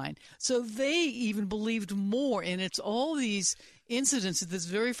the wine. So they even believed more. And it's all these incidents that this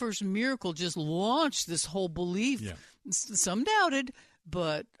very first miracle just launched this whole belief. Yeah. Some doubted,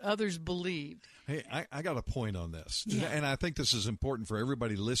 but others believed. Hey, I got a point on this. Yeah. And I think this is important for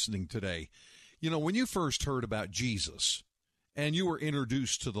everybody listening today. You know, when you first heard about Jesus and you were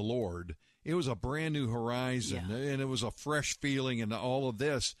introduced to the Lord, it was a brand new horizon, and it was a fresh feeling and all of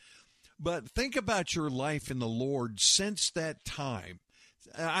this. But think about your life in the Lord since that time.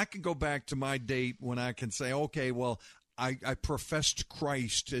 I can go back to my date when I can say, okay, well, I professed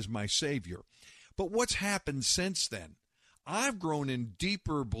Christ as my Savior. But what's happened since then? I've grown in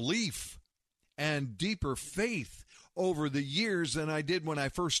deeper belief and deeper faith over the years than I did when I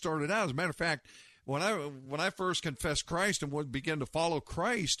first started out. As a matter of fact, when I first confessed Christ and began to follow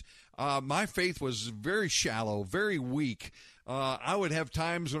Christ, my faith was very shallow, very weak. I would have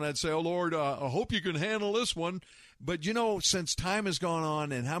times when I'd say, "Oh Lord, I hope you can handle this one." But you know, since time has gone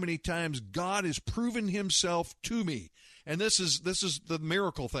on, and how many times God has proven Himself to me, and this is the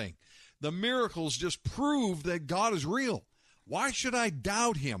miracle thing. The miracles just prove that God is real. Why should I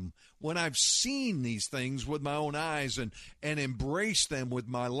doubt Him when I've seen these things with my own eyes and embraced them with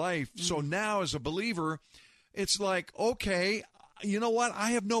my life? So now as a believer, it's like, okay, you know what?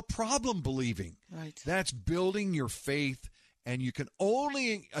 I have no problem believing. Right. That's building your faith, and you can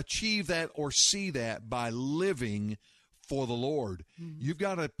only achieve that or see that by living for the Lord. You've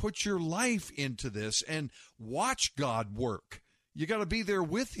got to put your life into this and watch God work. You got to be there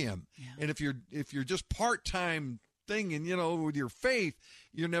with Him. Yeah. And if you're just part-time thing, and you know, with your faith,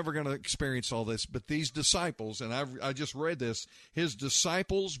 you're never going to experience all this. But these disciples, and I just read this, His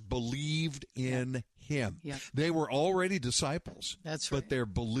disciples believed in Him. Yeah. They were already disciples. That's right. But their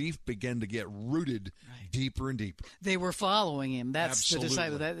belief began to get rooted deeper and deeper. They were following Him. That's Absolutely.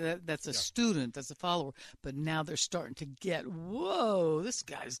 the disciple. That's a student. That's a follower. But now they're starting to get, whoa, this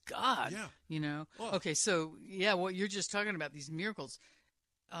guy's God. Yeah. You know? Well, okay, so, yeah, what you're just talking about, these miracles.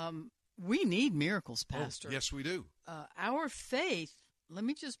 We need miracles, Pastor. Oh, yes, we do. Our faith, let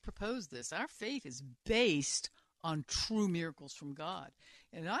me just propose this. Our faith is based on true miracles from God.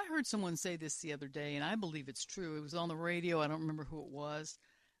 And I heard someone say this the other day, and I believe it's true. It was on the radio. I don't remember who it was.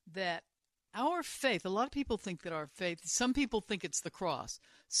 That our faith, a lot of people think that our faith, some people think it's the cross.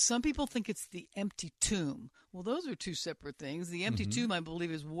 Some people think it's the empty tomb. Well, those are two separate things. The empty tomb, I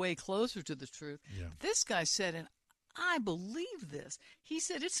believe, is way closer to the truth. Yeah. This guy said, and I believe this. He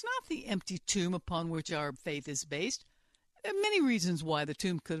said, it's not the empty tomb upon which our faith is based. There are many reasons why the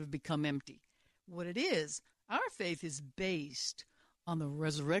tomb could have become empty. What it is, our faith is based on the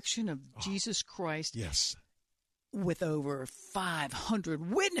resurrection of Jesus Christ. Yes. With over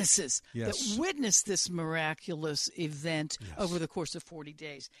 500 witnesses that witnessed this miraculous event over the course of 40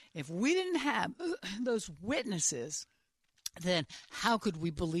 days. If we didn't have those witnesses, then how could we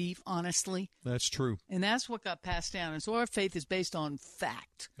believe honestly? That's true. And that's what got passed down. And so our faith is based on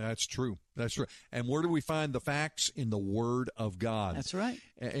fact. That's true. That's true. And where do we find the facts? In the Word of God. That's right.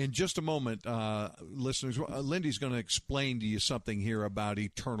 In just a moment, listeners, Lindy's going to explain to you something here about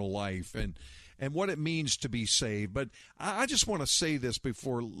eternal life and what it means to be saved. But I just want to say this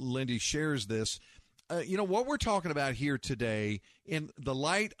before Lindy shares this. You know, what we're talking about here today, in the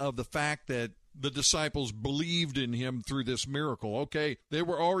light of the fact that the disciples believed in Him through this miracle. Okay, they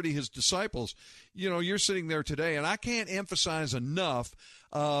were already His disciples. You know, you're sitting there today, and I can't emphasize enough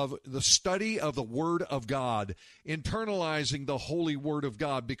of the study of the Word of God, internalizing the holy Word of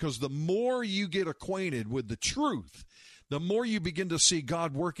God, because the more you get acquainted with the truth, the more you begin to see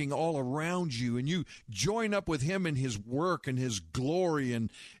God working all around you, and you join up with Him in His work and His glory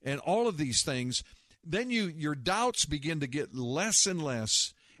and all of these things, then your doubts begin to get less and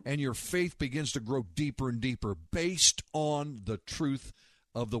less, and your faith begins to grow deeper and deeper based on the truth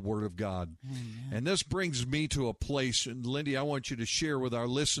of the Word of God. Amen. And this brings me to a place, and Lindy, I want you to share with our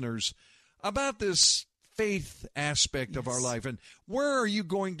listeners about this faith aspect of our life, and where are you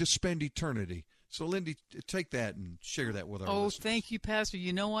going to spend eternity? So, Lindy, take that and share that with our listeners. Oh, thank you, Pastor.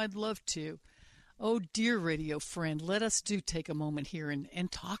 You know I'd love to. Oh, dear radio friend, let us take a moment here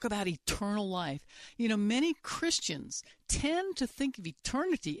and talk about eternal life. You know, many Christians tend to think of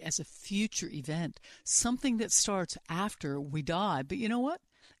eternity as a future event, something that starts after we die. But you know what?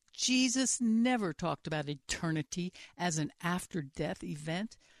 Jesus never talked about eternity as an after-death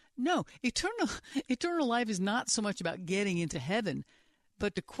event. No, eternal life is not so much about getting into heaven,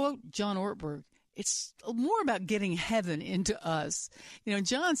 but to quote John Ortberg, it's more about getting heaven into us. You know, in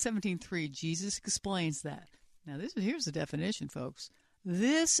John 17:3, Jesus explains that Now, here's the definition, folks.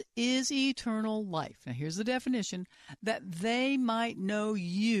 This is eternal life. Now, here's the definition: that they might know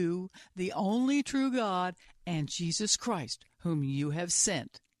you, the only true God, and Jesus Christ, whom you have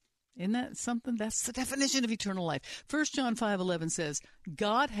sent. Isn't that something? That's the definition of eternal life. 1 John 5:11 says,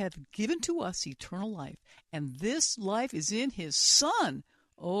 God hath given to us eternal life, and this life is in his Son.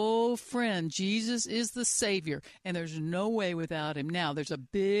 Oh, friend, Jesus is the Savior, and there's no way without him. Now, there's a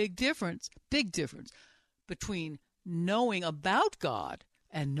big difference between knowing about God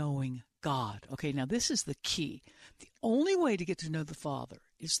and knowing God. Okay, now this is the key. The only way to get to know the Father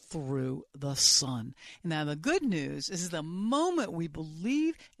is through the Son. Now, the good news is the moment we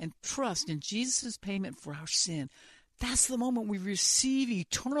believe and trust in Jesus' payment for our sin, that's the moment we receive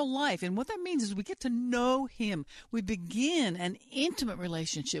eternal life. And what that means is we get to know him. We begin an intimate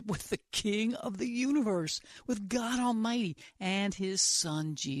relationship with the King of the universe, with God Almighty and his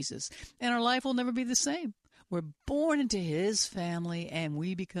Son, Jesus. And our life will never be the same. We're born into his family, and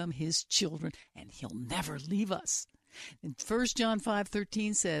we become his children, and he'll never leave us. And 1 John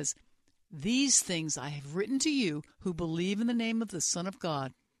 5:13 says, these things I have written to you who believe in the name of the Son of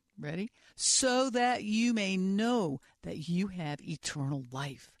God. Ready? So that you may know that you have eternal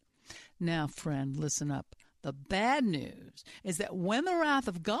life. Now, friend, listen up. The bad news is that when the wrath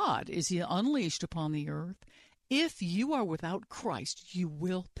of God is unleashed upon the earth, if you are without Christ, you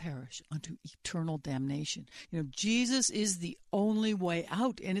will perish unto eternal damnation. Jesus is the only way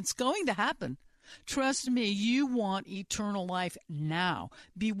out, and it's going to happen. Trust me, you want eternal life now.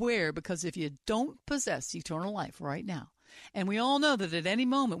 Beware, because if you don't possess eternal life right now, and we all know that at any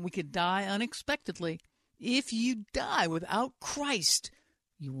moment we could die unexpectedly, if you die without Christ,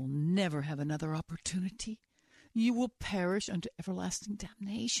 you will never have another opportunity. You will perish unto everlasting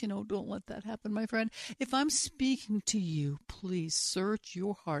damnation. Oh, don't let that happen, my friend. If I'm speaking to you, please search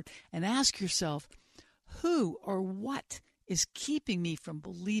your heart and ask yourself, who or what is keeping me from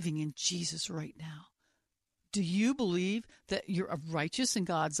believing in Jesus right now? Do you believe that you're righteous in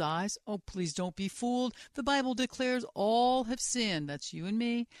God's eyes? Oh, please don't be fooled. The Bible declares all have sinned, that's you and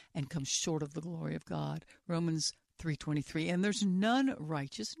me, and come short of the glory of God. Romans 3:23. And there's none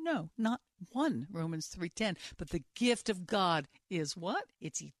righteous. No, not one. Romans 3:10. But the gift of God is what?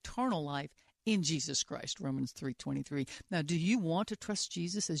 It's eternal life in Jesus Christ. Romans 3:23. Now, do you want to trust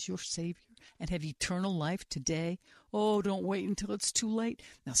Jesus as your Savior and have eternal life today? Oh, don't wait until it's too late.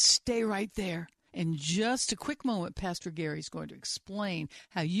 Now, stay right there. In just a quick moment, Pastor Gary's going to explain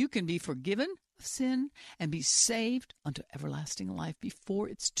how you can be forgiven of sin and be saved unto everlasting life before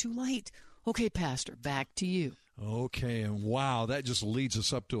it's too late. Okay, Pastor, back to you. Okay, and wow, that just leads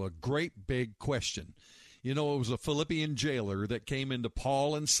us up to a great big question. It was a Philippian jailer that came into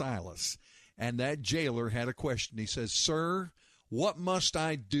Paul and Silas, and that jailer had a question. He says, "Sir, what must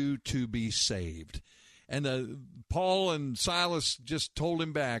I do to be saved?" And Paul and Silas just told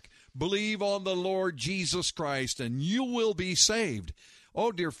him back, "Believe on the Lord Jesus Christ, and you will be saved."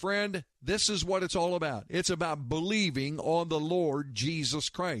 Oh, dear friend, this is what it's all about. It's about believing on the Lord Jesus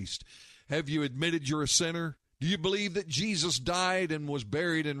Christ. Have you admitted you're a sinner? Do you believe that Jesus died and was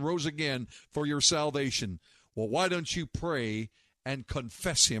buried and rose again for your salvation? Well, why don't you pray and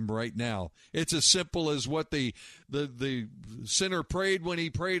confess him right now? It's as simple as what the sinner prayed when he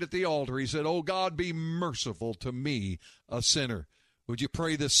prayed at the altar. He said, "Oh, God, be merciful to me, a sinner." Would you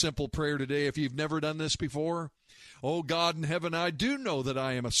pray this simple prayer today if you've never done this before? Oh, God in heaven, I do know that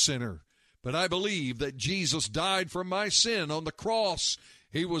I am a sinner, but I believe that Jesus died for my sin on the cross.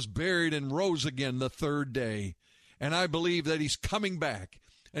 He was buried and rose again the third day, and I believe that he's coming back.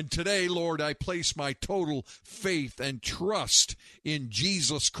 And today, Lord, I place my total faith and trust in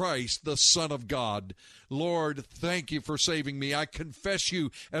Jesus Christ, the Son of God. Lord, thank you for saving me. I confess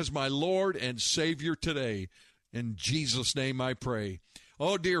you as my Lord and Savior today. In Jesus' name I pray.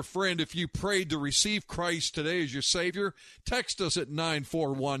 Oh, dear friend, if you prayed to receive Christ today as your Savior, text us at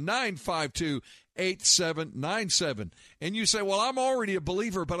 941-952-8797. And you say, "Well, I'm already a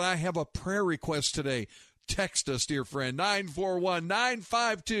believer, but I have a prayer request today." Text us, dear friend,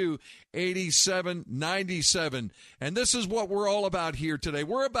 941-952-8797. And this is what we're all about here today.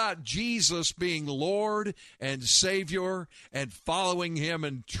 We're about Jesus being Lord and Savior and following him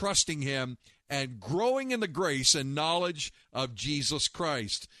and trusting him and growing in the grace and knowledge of Jesus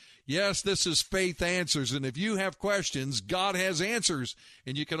Christ. Yes, this is Faith Answers, and if you have questions, God has answers,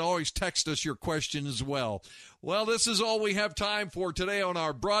 and you can always text us your questions as well. Well, this is all we have time for today on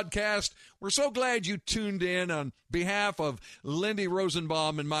our broadcast. We're so glad you tuned in. On behalf of Lindy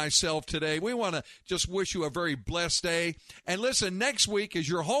Rosenbaum and myself today, we want to just wish you a very blessed day. And listen, next week is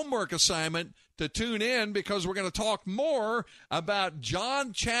your homework assignment to tune in because we're going to talk more about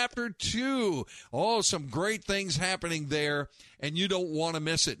John chapter 2. Oh, some great things happening there, and you don't want to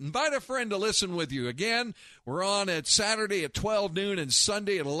miss it. Invite a friend to listen with you. Again, we're on at Saturday at 12 noon and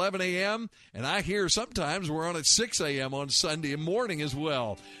Sunday at 11 a.m., and I hear sometimes we're on at 6 a.m. on Sunday morning as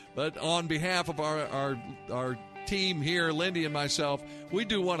well. But on behalf of our team here, Lindy and myself, we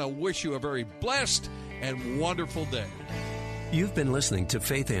do want to wish you a very blessed and wonderful day. You've been listening to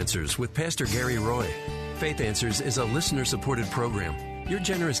Faith Answers with Pastor Gary Roy. Faith Answers is a listener-supported program. Your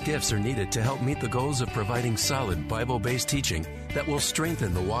generous gifts are needed to help meet the goals of providing solid Bible-based teaching that will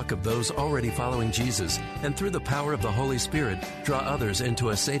strengthen the walk of those already following Jesus and through the power of the Holy Spirit, draw others into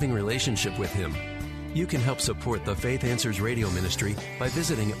a saving relationship with Him. You can help support the Faith Answers radio ministry by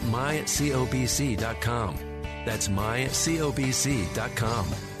visiting mycobc.com. That's mycobc.com.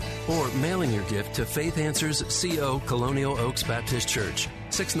 Or mailing your gift to Faith Answers CO Colonial Oaks Baptist Church,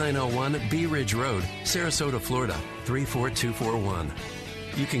 6901 Bee Ridge Road, Sarasota, Florida, 34241.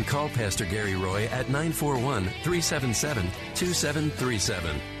 You can call Pastor Gary Roy at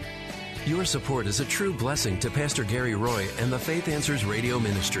 941-377-2737. Your support is a true blessing to Pastor Gary Roy and the Faith Answers radio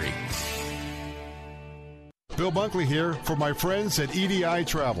ministry. Bill Bunkley here for my friends at EDI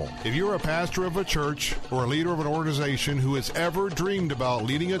Travel. If you're a pastor of a church or a leader of an organization who has ever dreamed about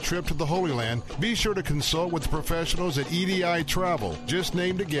leading a trip to the Holy Land, be sure to consult with the professionals at EDI Travel, just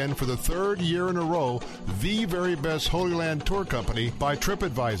named again for the third year in a row, the very best Holy Land tour company by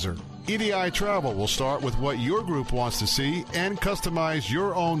TripAdvisor. EDI Travel will start with what your group wants to see and customize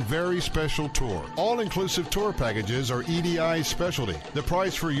your own very special tour. All-inclusive tour packages are EDI's specialty. The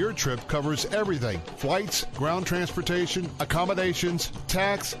price for your trip covers everything: flights, ground transportation, accommodations,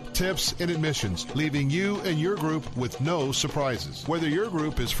 tax, tips, and admissions, leaving you and your group with no surprises. Whether your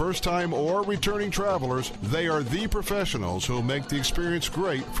group is first-time or returning travelers, they are the professionals who will make the experience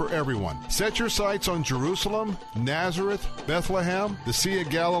great for everyone. Set your sights on Jerusalem, Nazareth, Bethlehem, the Sea of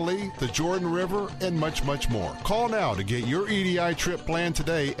Galilee, the Jordan River, and much, much more. Call now to get your EDI trip planned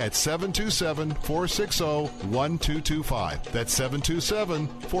today at 727-460-1225. That's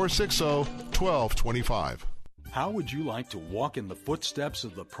 727-460-1225. How would you like to walk in the footsteps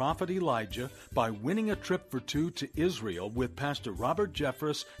of the prophet Elijah by winning a trip for two to Israel with Pastor Robert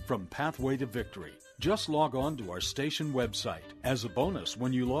Jeffress from Pathway to Victory? Just log on to our station website. As a bonus,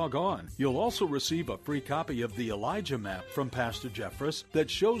 when you log on, you'll also receive a free copy of the Elijah map from Pastor Jeffress that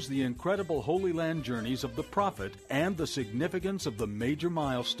shows the incredible Holy Land journeys of the prophet and the significance of the major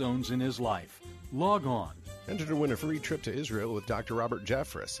milestones in his life. Log on. Enter to win a free trip to Israel with Dr. Robert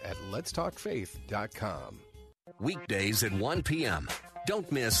Jeffress at letstalkfaith.com. Weekdays at 1 p.m.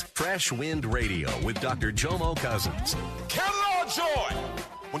 Don't miss Fresh Wind Radio with Dr. Jomo Cousins. Count it all joy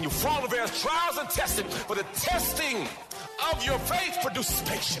when you fall into various trials and testing, for the testing of your faith produces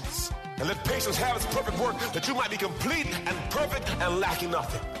patience. And let patience have its perfect work, that you might be complete and perfect and lacking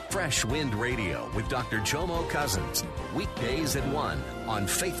nothing. Fresh Wind Radio with Dr. Jomo Cousins. Weekdays at 1 on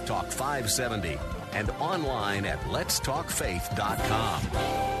Faith Talk 570 and online at letstalkfaith.com.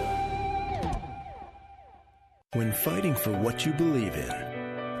 When fighting for what you believe in,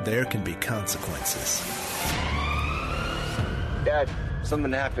 there can be consequences. Dad,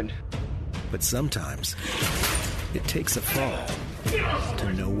 something happened. But sometimes it takes a fall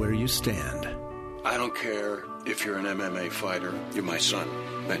to know where you stand. I don't care if you're an MMA fighter. You're my son.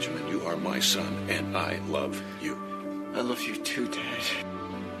 Benjamin, you are my son, and I love you. I love you too, Dad.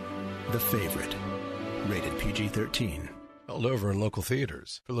 The Favorite. Rated PG-13. Held over in local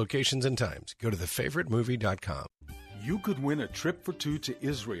theaters. For locations and times, go to thefavoritemovie.com. You could win a trip for two to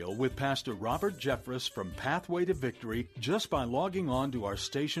Israel with Pastor Robert Jeffress from Pathway to Victory just by logging on to our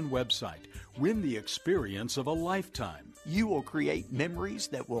station website. Win the experience of a lifetime. You will create memories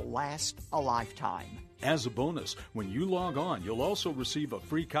that will last a lifetime. As a bonus, when you log on, you'll also receive a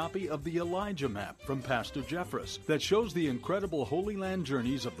free copy of the Elijah map from Pastor Jeffress that shows the incredible Holy Land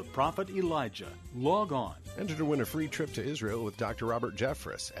journeys of the prophet Elijah. Log on. Enter to win a free trip to Israel with Dr. Robert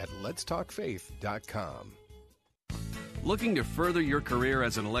Jeffress at letstalkfaith.com. Looking to further your career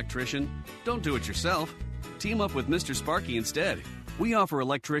as an electrician? Don't do it yourself. Team up with Mr. Sparky instead. We offer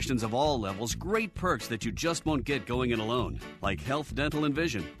electricians of all levels great perks that you just won't get going it alone, like health, dental, and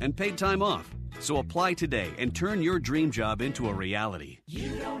vision, and paid time off. So apply today and turn your dream job into a reality.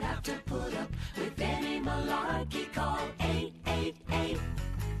 You don't have to put up with any malarkey. Call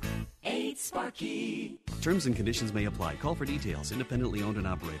 888-8-SPARKY. Terms and conditions may apply. Call for details. Independently owned and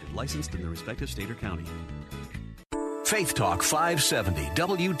operated. Licensed in the respective state or county. Faith Talk 570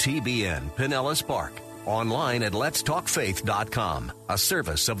 WTBN Pinellas Park. Online at letstalkfaith.com, a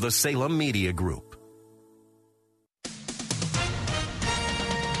service of the Salem Media Group.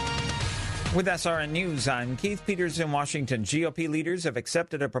 With SRN News, I'm Keith Peters in Washington. GOP leaders have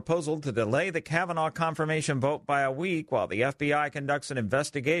accepted a proposal to delay the Kavanaugh confirmation vote by a week while the FBI conducts an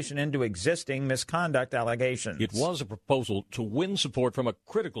investigation into existing misconduct allegations. It was a proposal to win support from a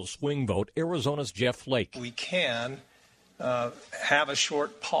critical swing vote, Arizona's Jeff Flake. We can have a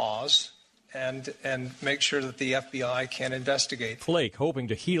short pause and make sure that the FBI can investigate. Flake hoping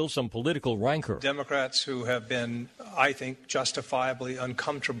to heal some political rancor. Democrats who have been, I think, justifiably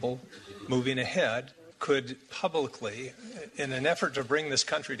uncomfortable moving ahead could publicly, in an effort to bring this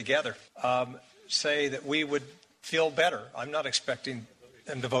country together, say that we would feel better. I'm not expecting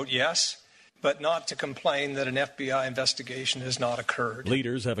them to vote yes, but not to complain that an FBI investigation has not occurred.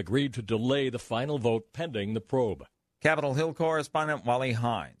 Leaders have agreed to delay the final vote pending the probe. Capitol Hill correspondent Wally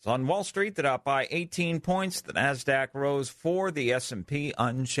Hines. On Wall Street, the Dow by 18 points. The Nasdaq rose 4, the S&P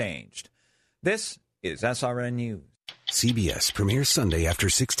unchanged. This is SRN News. CBS premieres Sunday after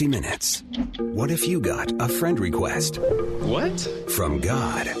 60 Minutes. What if you got a friend request? What? From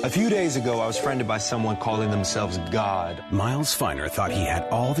God. A few days ago, I was friended by someone calling themselves God. Miles Feiner thought he had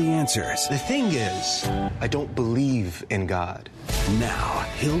all the answers. The thing is, I don't believe in God. Now,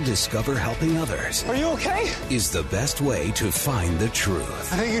 he'll discover helping others. Are you okay? Is the best way to find the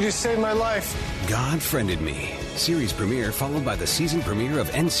truth. I think you just saved my life. God Friended Me. Series premiere followed by the season premiere of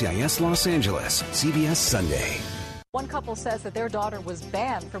NCIS Los Angeles. CBS Sunday. One couple says that their daughter was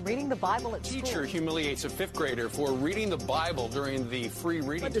banned from reading the Bible at school. Teacher humiliates a 5th grader for reading the Bible during the free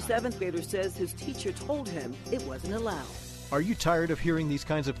reading. But the 7th grader says his teacher told him it wasn't allowed. Are you tired of hearing these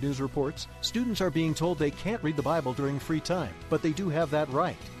kinds of news reports? Students are being told they can't read the Bible during free time, but they do have that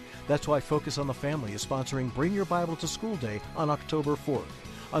right. That's why Focus on the Family is sponsoring Bring Your Bible to School Day on October 4th.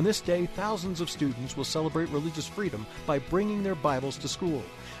 On this day, thousands of students will celebrate religious freedom by bringing their Bibles to school.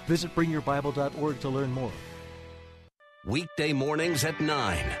 Visit bringyourbible.org to learn more. Weekday mornings at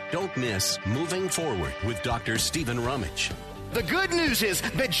 9. Don't miss Moving Forward with Dr. Stephen Rummage. The good news is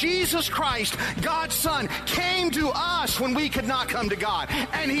that Jesus Christ, God's Son, came to us when we could not come to God.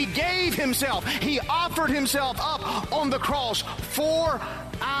 And He gave Himself. He offered Himself up on the cross for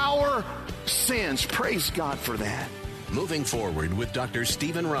our sins. Praise God for that. Moving Forward with Dr.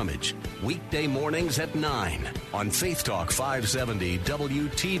 Stephen Rummage. Weekday mornings at 9 on Faith Talk 570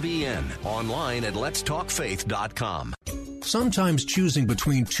 WTBN. Online at letstalkfaith.com. Sometimes choosing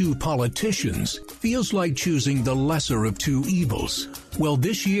between two politicians feels like choosing the lesser of two evils. Well,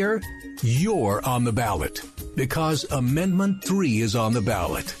 this year, you're on the ballot because Amendment 3 is on the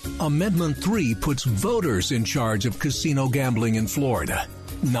ballot. Amendment 3 puts voters in charge of casino gambling in Florida.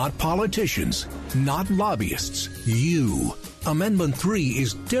 Not politicians, not lobbyists, you. Amendment 3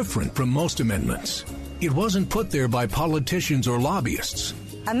 is different from most amendments. It wasn't put there by politicians or lobbyists.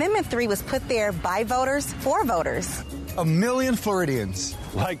 Amendment 3 was put there by voters for voters. 1 million Floridians,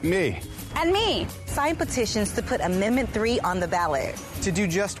 like me. And me. Signed petitions to put Amendment 3 on the ballot. To do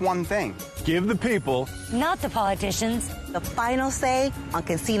just one thing. Give the people, not the politicians, the final say on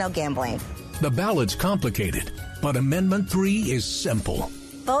casino gambling. The ballot's complicated, but Amendment 3 is simple.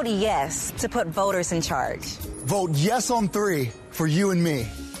 Vote yes to put voters in charge. Vote yes on 3 for you and me.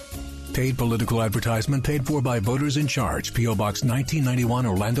 Paid political advertisement paid for by voters in charge. P.O. Box 1991,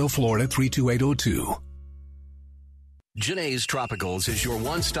 Orlando, Florida 32802. Janae's Tropicals is your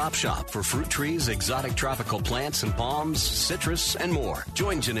one-stop shop for fruit trees, exotic tropical plants and palms, citrus, and more.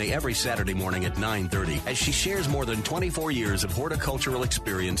 Join Janae every Saturday morning at 9:30 as she shares more than 24 years of horticultural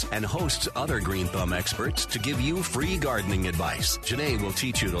experience and hosts other Green Thumb experts to give you free gardening advice. Janae will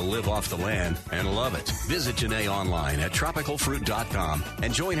teach you to live off the land and love it. Visit Janae online at tropicalfruit.com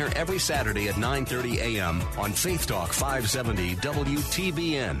and join her every Saturday at 9:30 a.m. on Faith Talk 570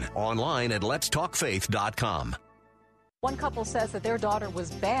 WTBN. Online at letstalkfaith.com. One couple says that their daughter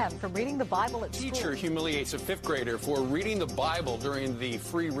was banned from reading the Bible at school. Teacher humiliates a 5th grader for reading the Bible during the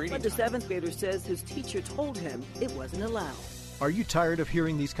free reading. But the 7th grader says his teacher told him it wasn't allowed. Are you tired of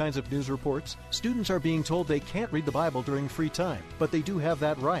hearing these kinds of news reports? Students are being told they can't read the Bible during free time, but they do have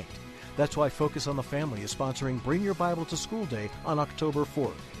that right. That's why Focus on the Family is sponsoring Bring Your Bible to School Day on October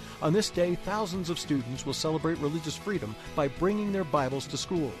 4th. On this day, thousands of students will celebrate religious freedom by bringing their Bibles to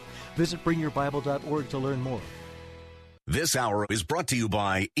school. Visit bringyourbible.org to learn more. This hour is brought to you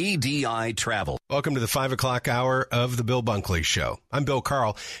by EDI Travel. Welcome to the 5 o'clock hour of the Bill Bunkley Show. I'm Bill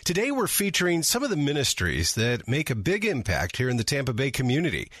Carl. Today we're featuring some of the ministries that make a big impact here in the Tampa Bay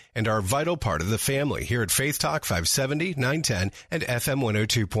community and are a vital part of the family here at Faith Talk 570, 910, and FM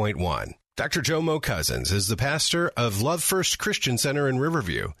 102.1. Dr. Joe Mo Cousins is the pastor of Love First Christian Center in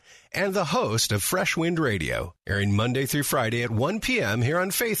Riverview and the host of Fresh Wind Radio, airing Monday through Friday at 1 p.m. here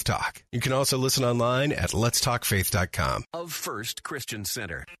on Faith Talk. You can also listen online at letstalkfaith.com. Love First Christian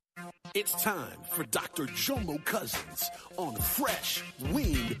Center. It's time for Dr. Jomo Cousins on Fresh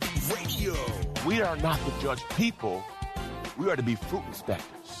Wind Radio. We are not to judge people. We are to be fruit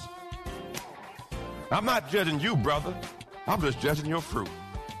inspectors. I'm not judging you, brother. I'm just judging your fruit.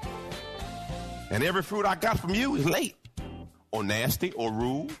 And every fruit I got from you is late or nasty or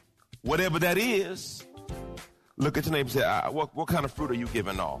rude, whatever that is. Look at your neighbor and say, what kind of fruit are you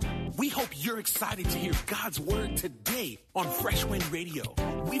giving off? We hope you're excited to hear God's word today on Fresh Wind Radio.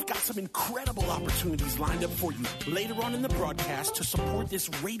 We've got some incredible opportunities lined up for you later on in the broadcast to support this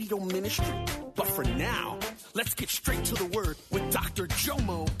radio ministry. But for now, let's get straight to the word with Dr.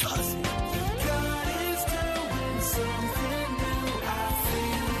 Jomo Cousins. God is doing something new. I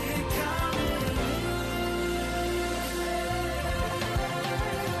feel it coming.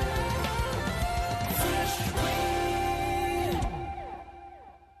 Fresh Wind.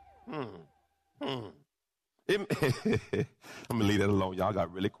 I'm going to leave that alone. Y'all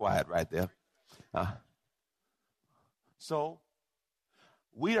got really quiet right there. So,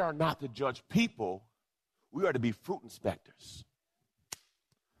 we are not to judge people. We are to be fruit inspectors.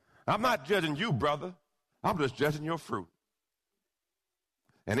 I'm not judging you, brother. I'm just judging your fruit.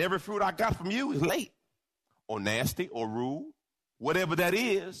 And every fruit I got from you is late or nasty or rude, whatever that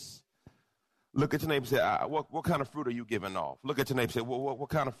is. Look at your neighbor and say, what kind of fruit are you giving off? Look at your neighbor and say, what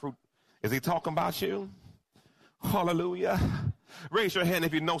kind of fruit? Is he talking about you? Hallelujah. Raise your hand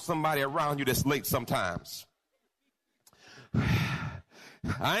if you know somebody around you that's late sometimes.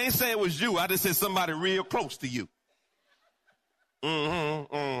 I ain't saying it was you. I just said somebody real close to you.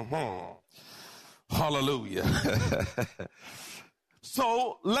 Hallelujah.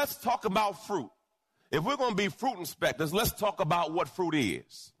 So let's talk about fruit. If we're going to be fruit inspectors, let's talk about what fruit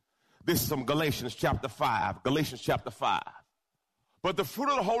is. This is from Galatians chapter 5. Galatians chapter 5. But the fruit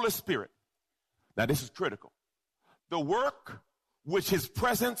of the Holy Spirit. Now this is critical. The work which his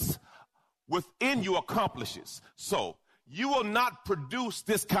presence within you accomplishes. So you will not produce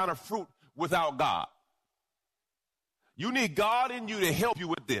this kind of fruit without God. You need God in you to help you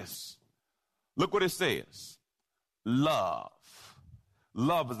with this. Look what it says. Love.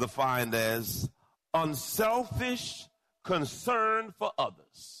 Love is defined as unselfish concern for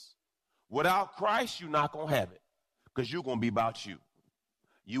others. Without Christ, you're not going to have it because you're going to be about you.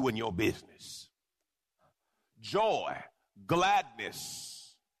 You and your business. Joy,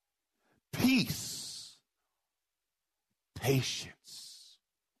 gladness, peace, patience.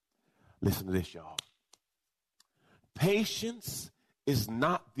 Listen to this, y'all. Patience is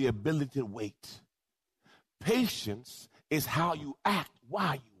not the ability to wait. Patience is how you act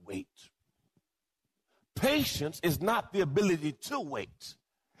while you wait. Patience is not the ability to wait.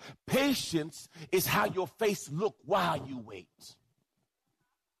 Patience is how your face look while you wait.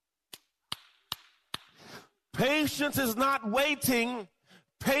 Patience is not waiting.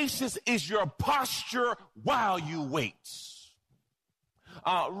 Patience is your posture while you wait.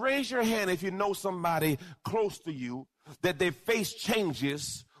 Raise your hand if you know somebody close to you that their face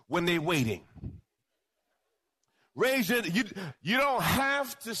changes when they're waiting. Raise your hand. You don't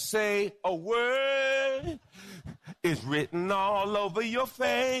have to say a word. It's written all over your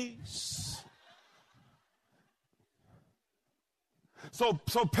face. So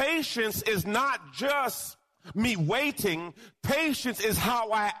patience is not just me waiting. Patience is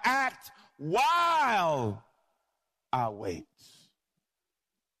how I act while I wait.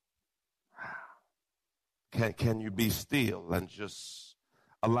 Can you be still and just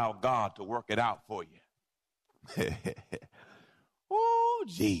allow God to work it out for you? Oh,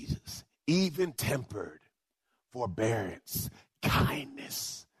 Jesus. Even tempered, forbearance,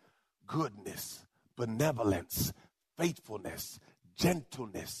 kindness, goodness, benevolence, faithfulness,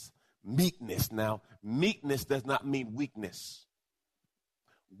 gentleness, meekness. Now, meekness does not mean weakness.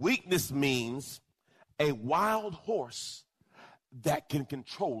 Weakness means a wild horse that can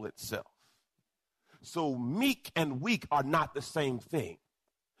control itself. So meek and weak are not the same thing.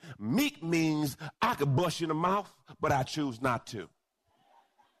 Meek means I could bust you in the mouth, but I choose not to.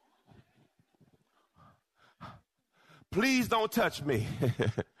 Please don't touch me,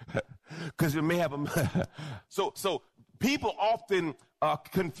 because you may have a... So people often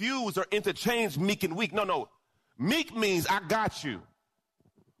confuse or interchange meek and weak. No. Meek means I got you,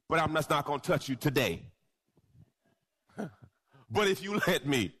 but I'm just not going to touch you today. But if you let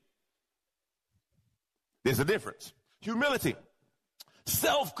me, there's a difference. Humility,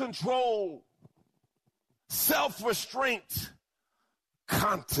 self-control, self-restraint,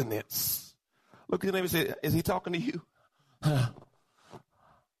 continence. Look at your neighbor and say, is he talking to you?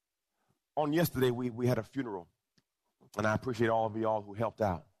 On yesterday, we had a funeral, and I appreciate all of y'all who helped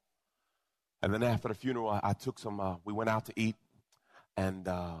out. And then after the funeral, I took we went out to eat. And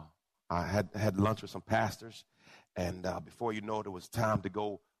I had lunch with some pastors. And before you know it, it was time to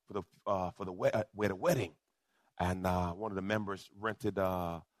go for the wedding. And one of the members rented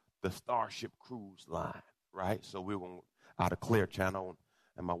the Starship Cruise line, right? So we were going out of Clear Channel,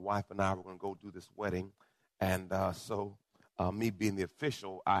 and my wife and I were going to go do this wedding. And so me being the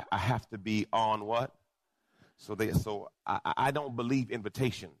official, I have to be on what? So I don't believe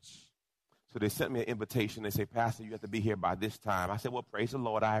invitations. So they sent me an invitation. They say, Pastor, you have to be here by this time. I said, well, praise the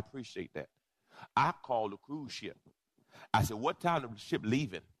Lord. I appreciate that. I called the cruise ship. I said, what time is the ship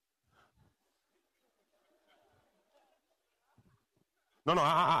leaving? No,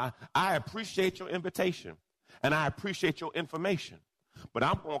 I appreciate your invitation, and I appreciate your information, but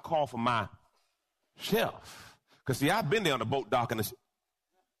I'm going to call for myself. Because, see, I've been there on the boat dock, and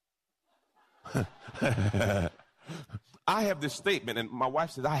I have this statement, and my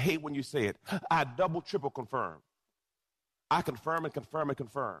wife says, I hate when you say it. I double, triple confirm. I confirm and confirm and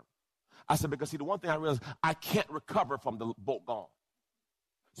confirm. I said, because, see, the one thing I realized, I can't recover from the boat gone.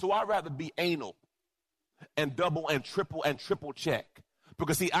 So I'd rather be anal and double and triple check.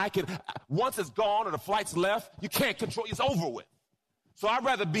 Because, see, once it's gone or the flight's left, you can't control, it's over with. So I'd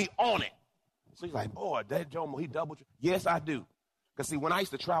rather be on it. So he's like, boy, that Jomo, he double. Yes, I do. Because, see, when I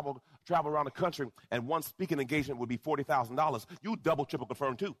used to travel around the country and one speaking engagement would be $40,000, you double, triple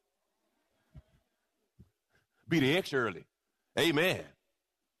confirm too. Be the extra early. Amen.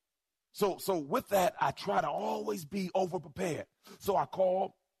 So with that, I try to always be over prepared. So I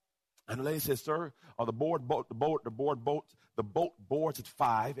called, and the lady said, sir, the boat boards at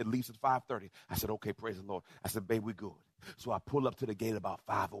 5. It leaves at 5:30. I said, okay, praise the Lord. I said, babe, we good. So I pull up to the gate about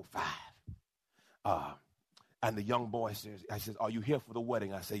 5:05. And the young boy says, are you here for the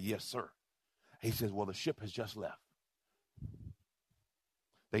wedding? I say, yes, sir. He says, well, the ship has just left.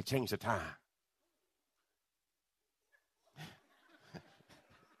 They changed the time.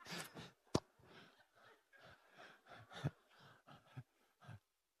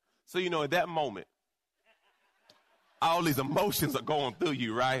 So, you know, at that moment, all these emotions are going through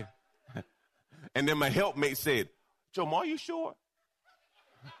you, right? And then my helpmate said, Jomo, are you sure?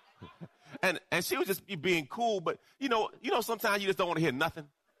 And she was just being cool, but you know, sometimes you just don't want to hear nothing.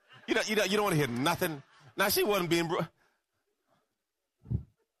 You don't want to hear nothing. Now she wasn't being.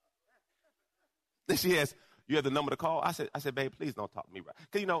 Then she asked, "You have the number to call?" I said, "Babe, please don't talk to me, right?"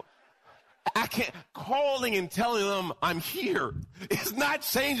 Because I can't calling and telling them I'm here. It's not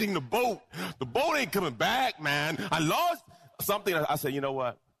changing the boat. The boat ain't coming back, man. I lost something. I said, you know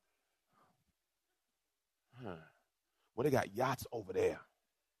what? Well, they got yachts over there.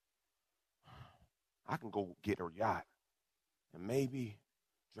 I can go get a yacht and maybe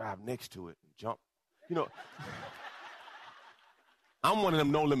drive next to it and jump. I'm one of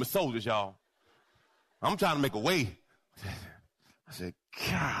them no-limit soldiers, y'all. I'm trying to make a way. I said,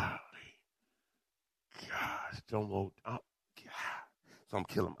 golly, gosh, Jomo, God. So I'm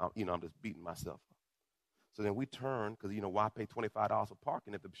killing, I'm just beating myself up. So then we turn, because, why pay $25 for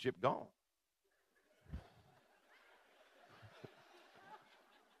parking if the ship gone?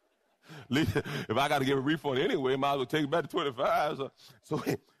 If I got to give a refund anyway, might as well take it back to 25. So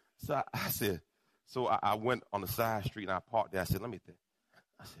I said, I went on the side street and I parked there. I said, let me think.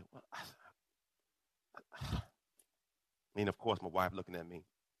 I said, well, of course, my wife looking at me.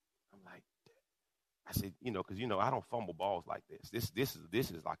 I'm like, I said, because I don't fumble balls like this. This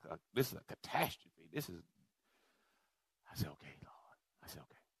is a catastrophe. I said, okay, Lord. I said,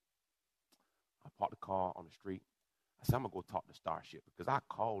 okay. I parked the car on the street. I said, I'm going to go talk to Starship because I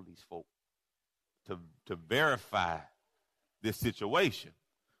called these folks to verify this situation.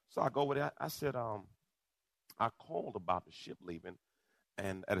 So I go over there. I said, I called about the ship leaving,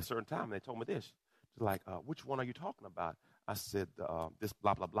 and at a certain time, they told me this. They're like, which one are you talking about? I said, this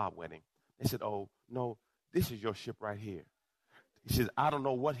blah, blah, blah wedding. They said, oh, no, this is your ship right here. He said, I don't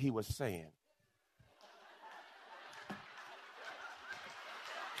know what he was saying.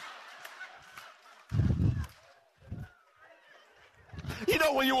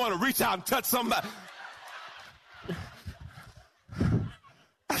 When you want to reach out and touch somebody.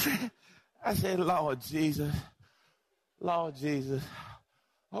 I said, Lord Jesus.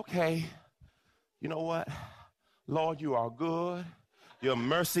 Okay. You know what? Lord, you are good. Your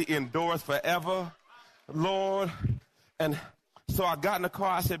mercy endures forever. Lord. And so I got in the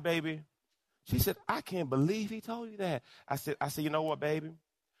car. I said, baby. She said, I can't believe he told you that. I said, you know what, baby?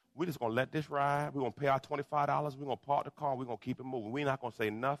 We're just going to let this ride. We're going to pay our $25. We're going to park the car. We're going to keep it moving. We're not going to say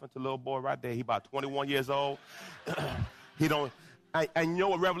nothing to little boy right there. He about 21 years old. He don't. And you know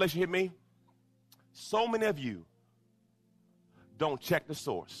what revelation hit me? So many of you don't check the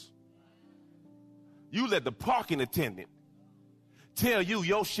source. You let the parking attendant tell you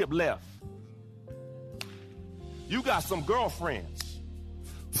your ship left. You got some girlfriends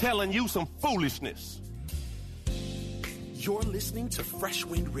telling you some foolishness. You're listening to Fresh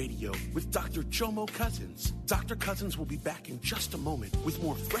Wind Radio with Dr. Jomo Cousins. Dr. Cousins will be back in just a moment with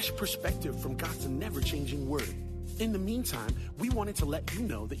more fresh perspective from God's never-changing word. In the meantime, we wanted to let you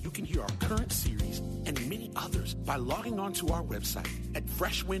know that you can hear our current series and many others by logging on to our website at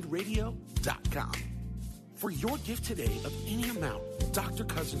freshwindradio.com. For your gift today of any amount, Dr.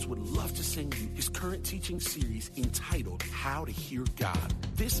 Cousins would love to send you his current teaching series entitled How to Hear God.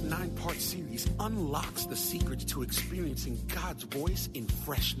 This 9-part series unlocks the secrets to experiencing God's voice in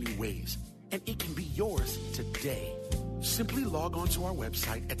fresh new ways, and it can be yours today. Simply log on to our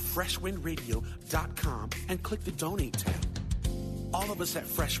website at freshwindradio.com and click the Donate tab. All of us at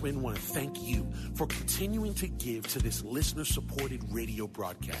Freshwind want to thank you for continuing to give to this listener-supported radio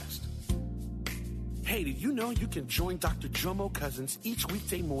broadcast. Hey, did you know you can join Dr. Jomo Cousins each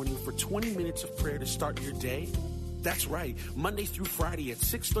weekday morning for 20 minutes of prayer to start your day? That's right. Monday through Friday at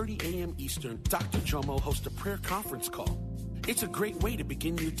 6:30 a.m. Eastern, Dr. Jomo hosts a prayer conference call. It's a great way to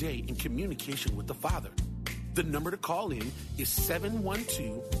begin your day in communication with the Father. The number to call in is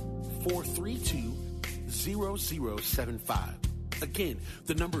 712-432-0075. Again,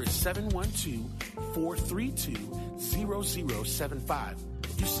 the number is 712-432-0075.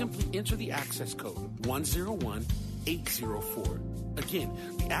 You simply enter the access code 101804. Again,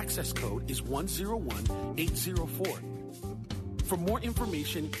 the access code is 101804. For more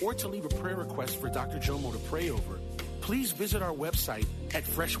information or to leave a prayer request for Dr. Jomo to pray over, please visit our website at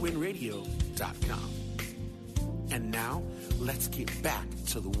freshwindradio.com. And now, let's get back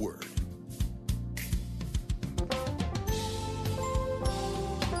to the Word.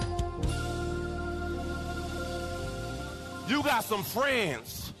 You got some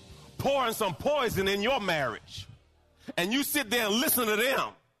friends pouring some poison in your marriage, and you sit there and listen to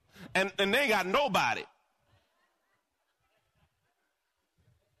them, and they ain't got nobody.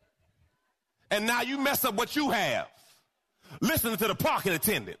 And now you mess up what you have. Listening to the parking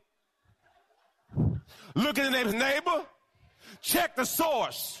attendant. Look at the neighbor. Check the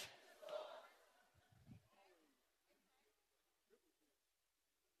source.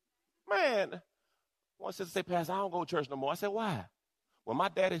 Man, one sister said, Pastor, I don't go to church no more. I said, why? Well, my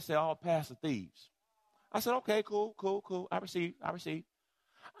daddy said all pastors are thieves. I said, okay, cool. I receive. I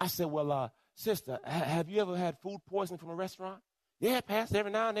said, well, sister, have you ever had food poisoning from a restaurant? Yeah, Pastor,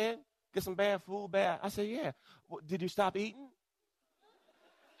 every now and then. Get some bad food, I said, yeah. Well, did you stop eating?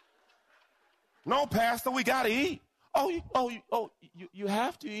 No, Pastor, we got to eat. You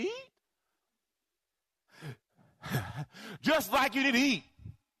have to eat? Just like you need to eat.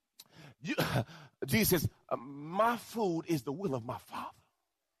 Jesus says, my food is the will of my Father.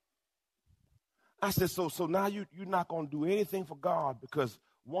 I said, so now you're not going to do anything for God because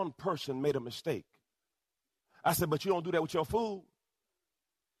one person made a mistake. I said, but you don't do that with your food.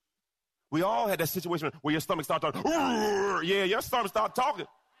 We all had that situation where your stomach starts talking. Yeah, your stomach starts talking.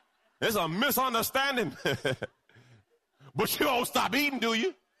 It's a misunderstanding. But you don't stop eating, do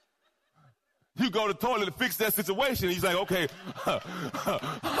you? You go to the toilet to fix that situation. He's like, okay, I'm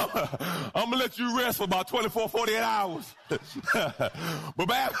going to let you rest for about 24, 48 hours. But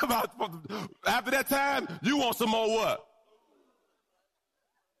after that time, you want some more what?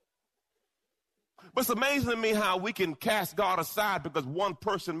 But it's amazing to me how we can cast God aside because one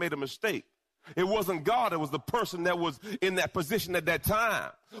person made a mistake. It wasn't God. It was the person that was in that position at that time.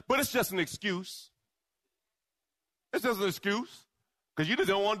 But it's just an excuse. It's just an excuse. Because you just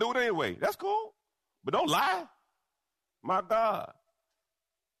don't want to do it anyway. That's cool. But don't lie. My God.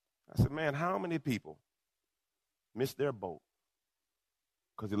 I said, man, how many people miss their boat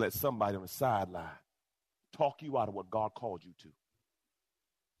because they let somebody on the sideline talk you out of what God called you to?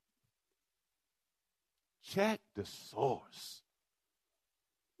 Check the source.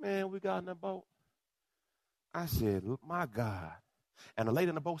 Man, we got in the boat. I said, my God. And the lady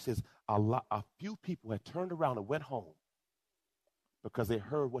in the boat says, a few people had turned around and went home because they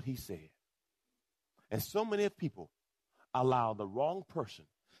heard what he said. And so many people allow the wrong person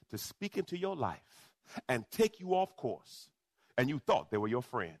to speak into your life and take you off course. And you thought they were your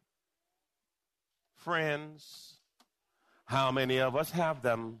friend. Friends. How many of us have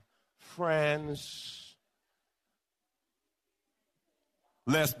them? Friends.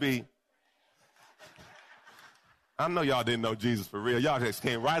 Let's be. I know y'all didn't know Jesus for real. Y'all just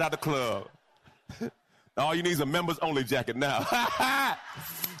came right out the club. All you need is a members only jacket now.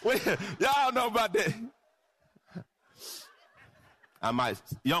 Y'all know about that.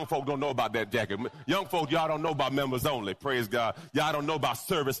 Young folk don't know about that jacket. Young folk, y'all don't know about members only. Praise God. Y'all don't know about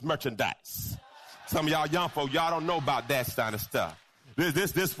service merchandise. Some of y'all young folk, y'all don't know about that kind of stuff.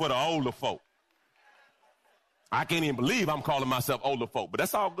 This for the older folk. I can't even believe I'm calling myself older folk, but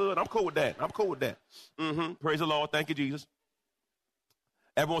that's all good. I'm cool with that. Praise the Lord. Thank you, Jesus.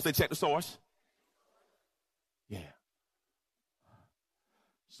 Everyone say check the source. Yeah.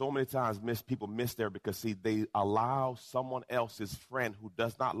 So many times people miss there because, see, they allow someone else's friend who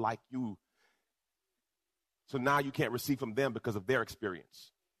does not like you. So now you can't receive from them because of their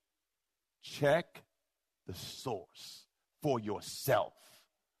experience. Check the source for yourself,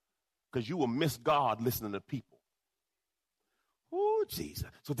 because you will miss God listening to people. Oh, Jesus.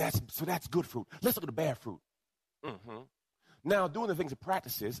 So that's good fruit. Let's look at the bad fruit. Now, doing the things it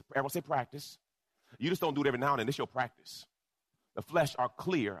practices, everyone say practice. You just don't do it every now and then. It's your practice. The flesh are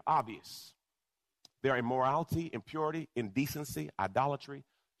clear, obvious. They are immorality, impurity, indecency, idolatry,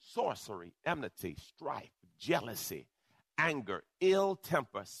 sorcery, enmity, strife, jealousy, anger, ill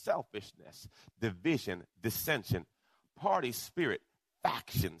temper, selfishness, division, dissension, party spirit,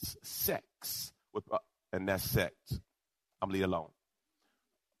 factions, sex, and that's sex. I'm leave alone.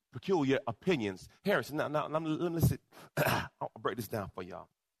 Peculiar opinions. Harrison, now let me listen. I'll break this down for y'all.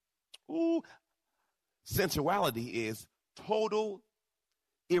 Ooh, sensuality is total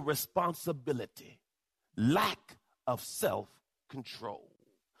irresponsibility, lack of self-control.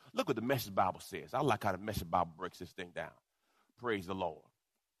 Look what the Message Bible says. I like how the Message Bible breaks this thing down. Praise the Lord.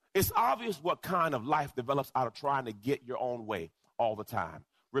 It's obvious what kind of life develops out of trying to get your own way all the time.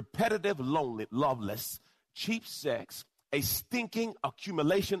 Repetitive, lonely, loveless, cheap sex, a stinking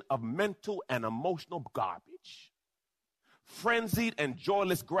accumulation of mental and emotional garbage, frenzied and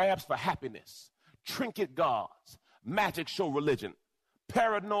joyless grabs for happiness, trinket gods, magic show religion,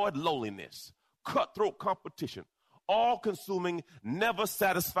 paranoid loneliness, cutthroat competition, all-consuming, never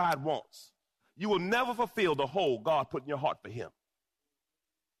satisfied wants. You will never fulfill the whole God put in your heart for him.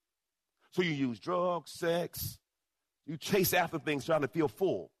 So you use drugs, sex, you chase after things trying to feel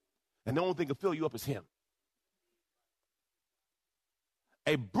full, and the only thing that can fill you up is him.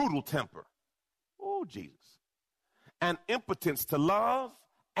 A brutal temper. Oh, Jesus. An impotence to love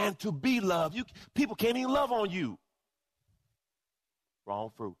and to be loved. People can't even love on you. Wrong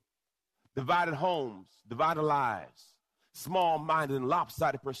fruit. Divided homes, divided lives, small-minded and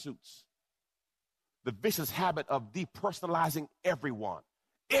lopsided pursuits. The vicious habit of depersonalizing everyone.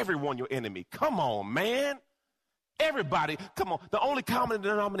 Everyone your enemy. Come on, man. Everybody, come on. The only common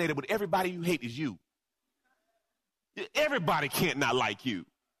denominator with everybody you hate is you. Everybody can't not like you.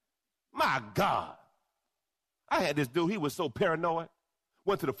 My God. I had this dude, he was so paranoid.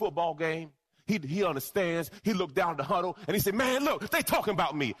 Went to the football game. He understands. He looked down at the huddle and he said, man, look, they talking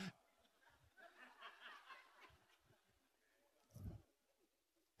about me.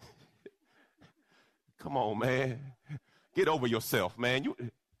 Come on, man. Get over yourself, man.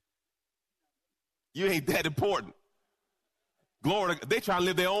 You ain't that important. Glory to God. They try to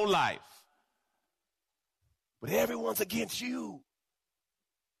live their own life. But everyone's against you.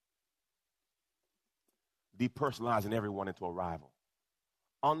 Depersonalizing everyone into a rival.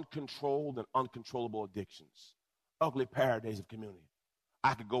 Uncontrolled and uncontrollable addictions. Ugly parodies of community.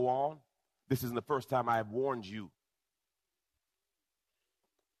 I could go on. This isn't the first time I have warned you.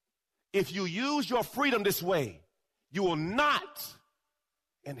 If you use your freedom this way, you will not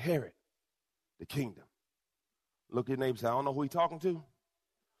inherit the kingdom. Look at your neighbor and say, I don't know who he's talking to,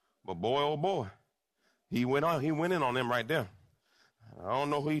 but boy, oh boy, he went in on them right there. I don't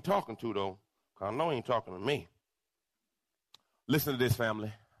know who he's talking to, though, because I know he ain't talking to me. Listen to this,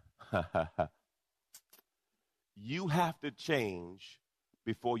 family. You have to change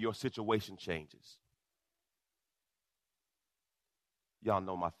before your situation changes. Y'all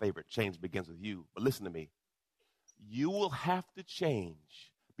know my favorite, change begins with you. But listen to me. You will have to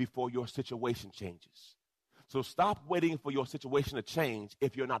change before your situation changes. So stop waiting for your situation to change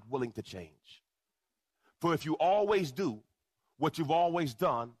if you're not willing to change. For if you always do what you've always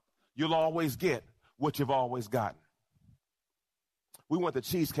done, you'll always get what you've always gotten. We went to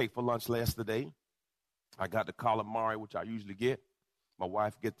Cheesecake for lunch yesterday. I got the calamari, which I usually get. My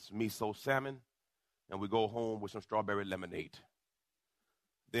wife gets miso salmon, and we go home with some strawberry lemonade.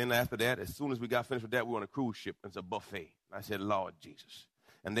 Then after that, as soon as we got finished with that, we were on a cruise ship. It's a buffet. I said, Lord Jesus.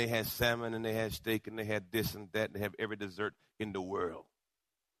 And they had salmon, and they had steak, and they had this and that, and they have every dessert in the world.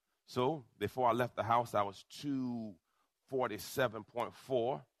 So before I left the house, I was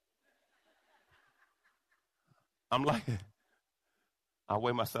 247.4. I'm like, I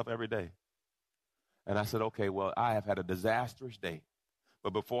weigh myself every day. And I said, okay, well, I have had a disastrous day.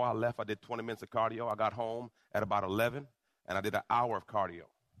 But before I left, I did 20 minutes of cardio. I got home at about 11, and I did an hour of cardio.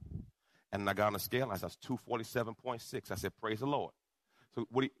 And I got on the scale, and I was 247.6. I said, praise the Lord. So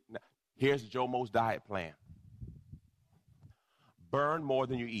here's Jomo's diet plan. burn more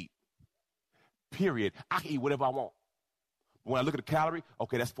than you eat. Period. I can eat whatever I want. When I look at the calorie,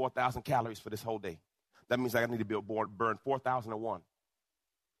 okay, that's 4,000 calories for this whole day. That means I need to burn 4,001.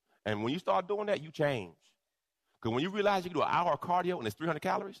 And when you start doing that, you change. Because when you realize you can do an hour of cardio and it's 300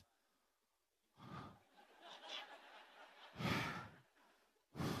 calories,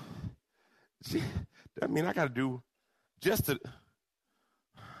 see, that means I got to do just to.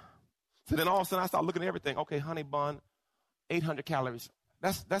 So then all of a sudden I start looking at everything. Okay, honey bun, 800 calories.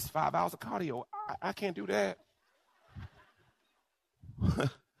 That's 5 hours of cardio. I can't do that.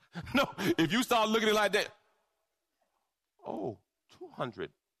 No, if you start looking at it like that, oh, 200,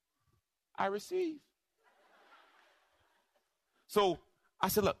 I receive. So I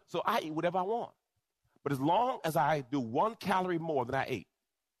said, look, so I eat whatever I want. But as long as I do 1 calorie more than I ate,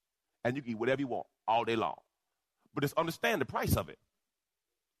 and you can eat whatever you want all day long. But just understand the price of it.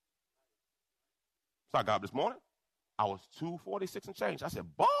 So I got up this morning. I was 246 and change. I said,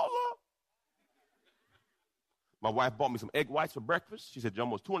 baller. My wife bought me some egg whites for breakfast. She said,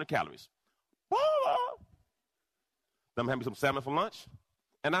 Jumbo, it's 200 calories. Baller. Then I'm having some salmon for lunch.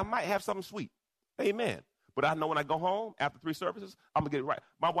 And I might have something sweet. Amen. But I know when I go home after 3 services, I'm going to get it right.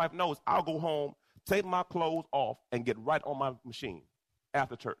 My wife knows I'll go home, take my clothes off, and get right on my machine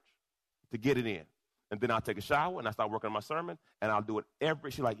after church to get it in. And then I'll take a shower, and I start working on my sermon, and I'll do it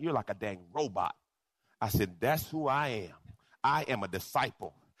she's like, you're like a dang robot. I said, that's who I am. I am a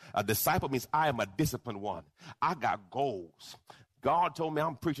disciple. A disciple means I am a disciplined one. I got goals. God told me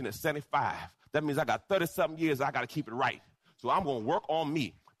I'm preaching at 75. That means I got 30-something years. I got to keep it right. So I'm going to work on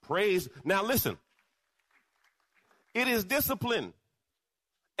me. Praise. Now, listen. It is discipline.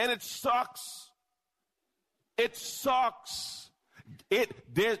 And it sucks. It sucks.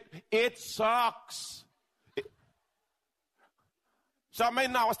 It sucks. Charmaine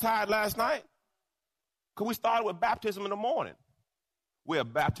and I was tired last night because we started with baptism in the morning. We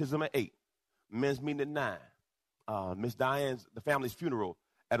have baptism at 8, men's meeting at 9, Miss Diane's, the family's funeral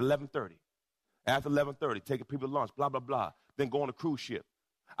at 11:30. After 11:30, taking people to lunch, blah, blah, blah. Then go on a cruise ship.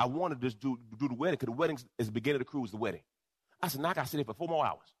 I wanted to just do the wedding because the wedding is the beginning of the cruise, the wedding. I said, now I got to sit here for 4 more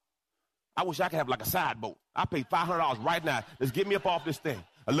hours. I wish I could have like a side boat. I paid $500 right now. Let's get me up off this thing.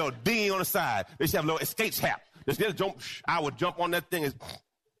 A little dinghy on the side. They should have a little escape hat. Just jump. I would jump on that thing.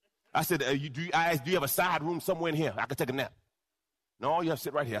 I said, do you have a side room somewhere in here? I could take a nap. No, you have to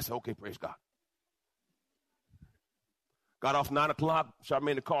sit right here. I said, okay, praise God. Got off 9 o'clock.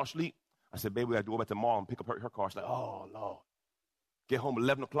 Charmaine in the car sleep. I said, baby, we got to go back to the mall and pick up her car. She's like, oh, Lord. Get home at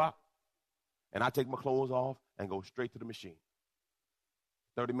 11 o'clock. And I take my clothes off and go straight to the machine.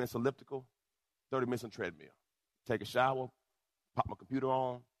 30 minutes elliptical, 30 minutes on treadmill. Take a shower, pop my computer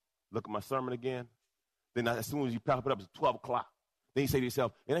on, look at my sermon again. Then as soon as you pop it up, it's 12 o'clock. Then you say to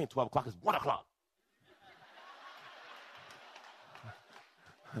yourself, it ain't 12 o'clock, it's 1 o'clock.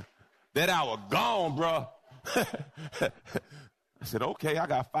 That hour gone, bro. I said, okay, I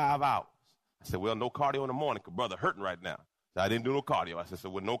got 5 hours. I said, well, no cardio in the morning because brother hurting right now. So I didn't do no cardio. I said, so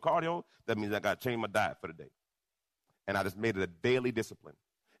with no cardio, that means I got to change my diet for the day. And I just made it a daily discipline.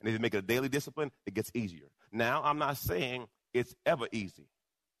 And if you make it a daily discipline, it gets easier. Now, I'm not saying it's ever easy.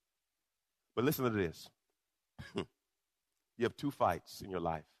 But listen to this. You have 2 fights in your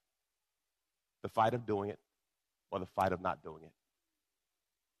life. The fight of doing it or the fight of not doing it.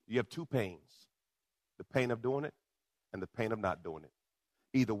 You have 2 pains. The pain of doing it and the pain of not doing it.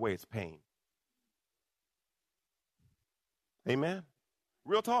 Either way, it's pain. Amen?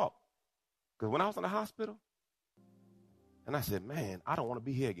 Real talk. Because when I was in the hospital, and I said, man, I don't want to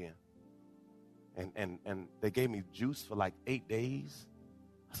be here again. And they gave me juice for like 8 days.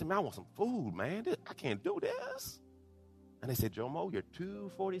 I said, man, I want some food, man. I can't do this. And they said, Jomo, you're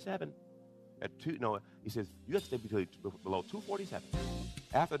 247. He says, you have to stay below 247.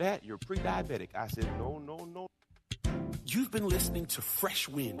 After that, you're pre-diabetic. I said, no. You've been listening to Fresh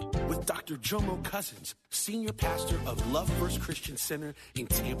Wind with Dr. Jomo Cousins, Senior Pastor of Love First Christian Center in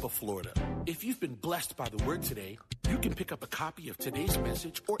Tampa, Florida. If you've been blessed by the word today, you can pick up a copy of today's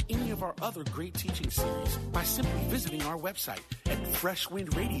message or any of our other great teaching series by simply visiting our website at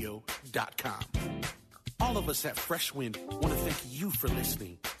freshwindradio.com. All of us at Fresh Wind want to thank you for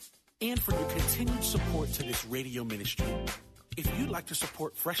listening and for your continued support to this radio ministry. If you'd like to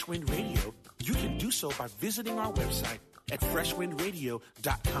support Fresh Wind Radio, you can do so by visiting our website at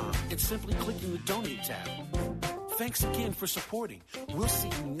freshwindradio.com and simply clicking the Donate tab. Thanks again for supporting. We'll see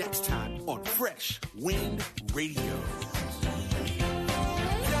you next time on Fresh Wind Radio. God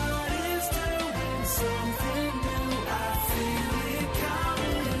is doing something new. I feel it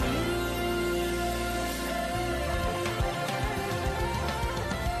coming.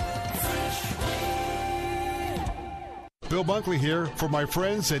 Fresh Wind. Bill Bunkley here for my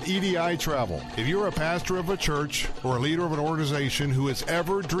friends at EDI Travel. If you're a pastor of a church or a leader of an organization who has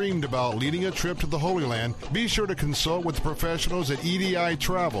ever dreamed about leading a trip to the Holy Land, be sure to consult with the professionals at EDI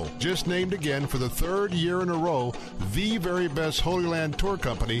Travel, just named again for the third year in a row, the very best Holy Land tour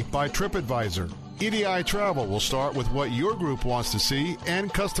company by TripAdvisor. EDI Travel will start with what your group wants to see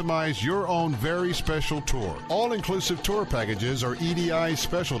and customize your own very special tour. All-inclusive tour packages are EDI's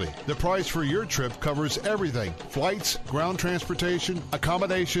specialty. The price for your trip covers everything: flights, ground transportation,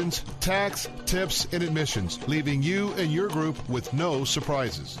 accommodations, tax, tips, and admissions, leaving you and your group with no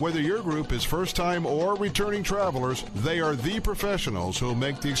surprises. Whether your group is first-time or returning travelers, they are the professionals who will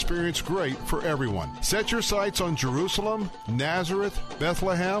make the experience great for everyone. Set your sights on Jerusalem, Nazareth,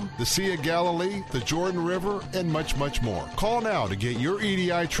 Bethlehem, the Sea of Galilee, the Jordan River, and much, much more. Call now to get your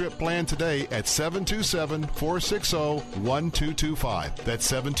EDI trip planned today at 727-460-1225.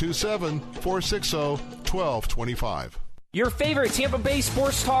 That's 727-460-1225. Your favorite Tampa Bay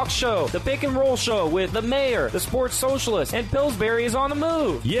sports talk show, The Pick and Roll Show with the Mayor, the Sports Socialist, and Pillsbury is on the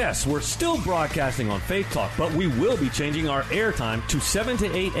move. Yes, we're still broadcasting on Faith Talk, but we will be changing our airtime to 7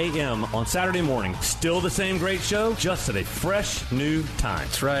 to 8 a.m. on Saturday morning. Still the same great show, just at a fresh new time.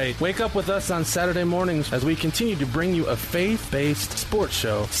 That's right. Wake up with us on Saturday mornings as we continue to bring you a faith-based sports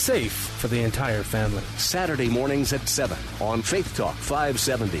show, safe for the entire family. Saturday mornings at 7 on Faith Talk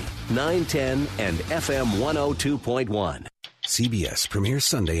 570, 910, and FM 102.1. CBS premieres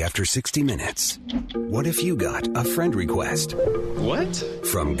Sunday after 60 Minutes. What if you got a friend request? What?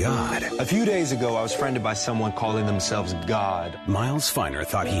 From God. A few days ago, I was friended by someone calling themselves God. Miles Feiner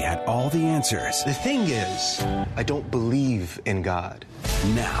thought he had all the answers. The thing is, I don't believe in God.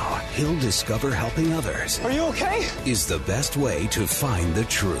 Now, he'll discover helping others. Are you okay? Is the best way to find the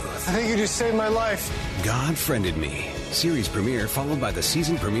truth. I think you just saved my life. God Friended Me. Series premiere followed by the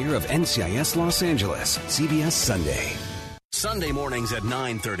season premiere of NCIS Los Angeles. CBS Sunday. Sunday mornings at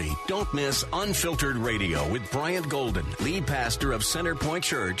 9:30. Don't miss Unfiltered Radio with Bryant Golden, lead pastor of Center Point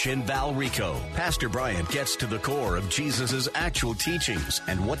Church in Valrico. Pastor Bryant gets to the core of Jesus' actual teachings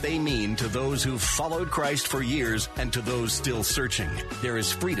and what they mean to those who've followed Christ for years and to those still searching. There is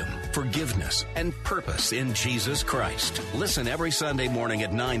freedom, forgiveness, and purpose in Jesus Christ. Listen every Sunday morning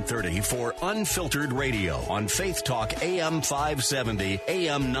at 9:30 for Unfiltered Radio on Faith Talk AM 570,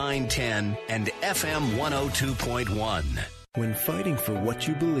 AM 910, and FM 102.1. When fighting for what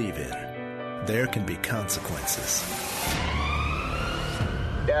you believe in, there can be consequences.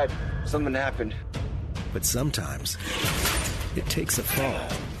 Dad, something happened. But sometimes, it takes a fall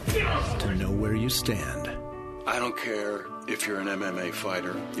to know where you stand. I don't care if you're an MMA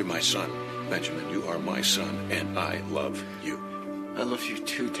fighter. You're my son. Benjamin, you are my son, and I love you. I love you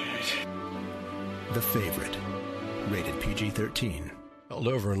too, Dad. The Favorite. Rated PG-13. Held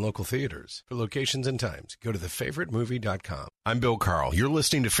over in local theaters. For locations and times, go to thefavoritemovie.com. I'm Bill Carl. You're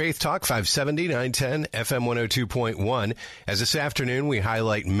listening to Faith Talk 570, 910, FM 102.1. As this afternoon, we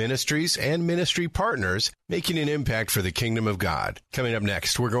highlight ministries and ministry partners making an impact for the kingdom of God. Coming up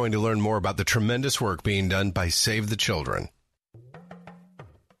next, we're going to learn more about the tremendous work being done by Save the Children.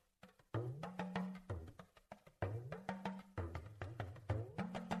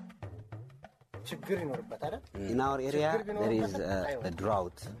 In our area, there is a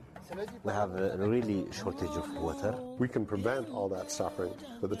drought. We have a really shortage of water. We can prevent all that suffering,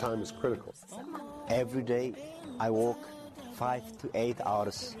 but the time is critical. Every day, I walk 5 to 8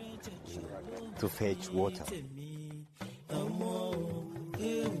 hours to fetch water.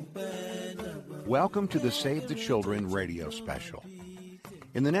 Welcome to the Save the Children radio special.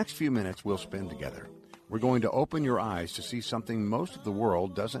 In the next few minutes we'll spend together, we're going to open your eyes to see something most of the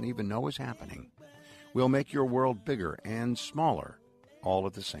world doesn't even know is happening. We'll make your world bigger and smaller, all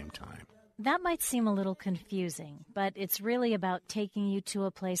at the same time. That might seem a little confusing, but it's really about taking you to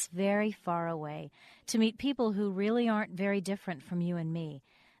a place very far away to meet people who really aren't very different from you and me.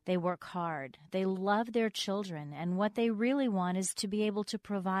 They work hard, they love their children, and what they really want is to be able to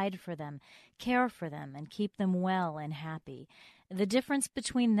provide for them, care for them, and keep them well and happy. The difference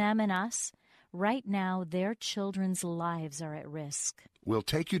between them and us, right now their children's lives are at risk. We'll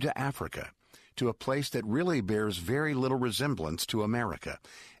take you to Africa, to a place that really bears very little resemblance to America.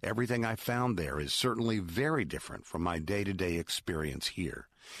 Everything I found there is certainly very different from my day-to-day experience here.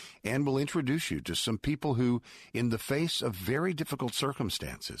 And we'll introduce you to some people who, in the face of very difficult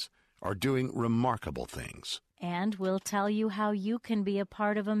circumstances, are doing remarkable things. And we'll tell you how you can be a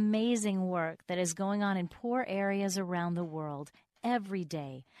part of amazing work that is going on in poor areas around the world every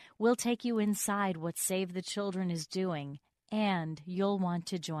day. We'll take you inside what Save the Children is doing, and you'll want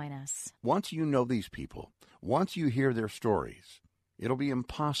to join us. Once you know these people, once you hear their stories, it'll be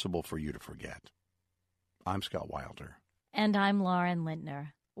impossible for you to forget. I'm Scott Wilder. And I'm Lauren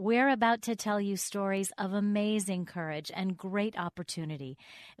Lintner. We're about to tell you stories of amazing courage and great opportunity.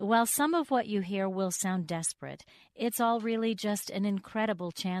 While some of what you hear will sound desperate, it's all really just an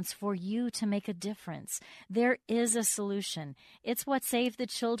incredible chance for you to make a difference. There is a solution. It's what Save the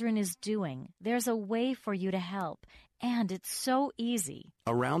Children is doing. There's a way for you to help, and it's so easy.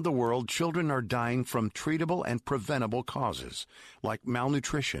 Around the world, children are dying from treatable and preventable causes, like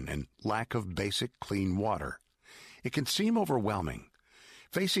malnutrition and lack of basic clean water. It can seem overwhelming.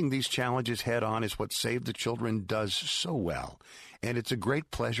 Facing these challenges head-on is what Save the Children does so well, and it's a great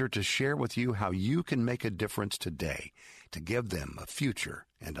pleasure to share with you how you can make a difference today to give them a future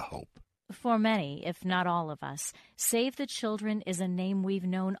and a hope. For many, if not all of us, Save the Children is a name we've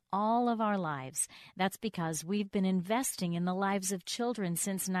known all of our lives. That's because we've been investing in the lives of children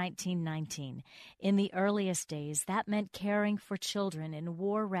since 1919. In the earliest days, that meant caring for children in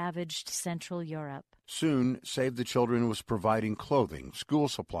war-ravaged Central Europe. Soon, Save the Children was providing clothing, school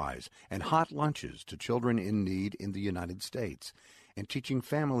supplies, and hot lunches to children in need in the United States, and teaching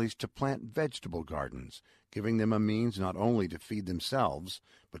families to plant vegetable gardens, giving them a means not only to feed themselves,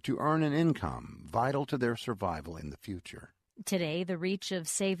 but to earn an income vital to their survival in the future. Today, the reach of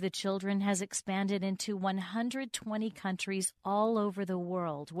Save the Children has expanded into 120 countries all over the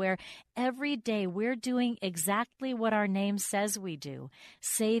world, where every day we're doing exactly what our name says we do,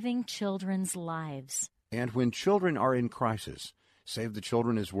 saving children's lives. And when children are in crisis, Save the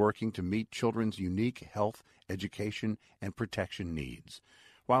Children is working to meet children's unique health, education, and protection needs.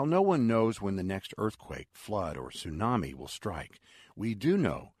 While no one knows when the next earthquake, flood, or tsunami will strike, we do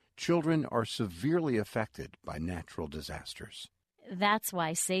know children are severely affected by natural disasters. That's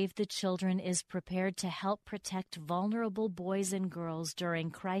why Save the Children is prepared to help protect vulnerable boys and girls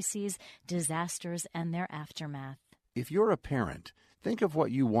during crises, disasters, and their aftermath. If you're a parent, think of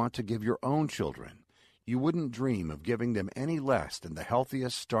what you want to give your own children. You wouldn't dream of giving them any less than the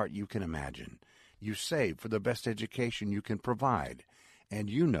healthiest start you can imagine. You save for the best education you can provide, and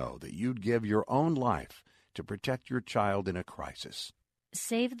you know that you'd give your own life to protect your child in a crisis.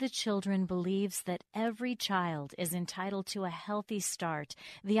 Save the Children believes that every child is entitled to a healthy start,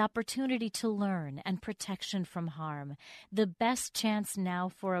 the opportunity to learn, and protection from harm, the best chance now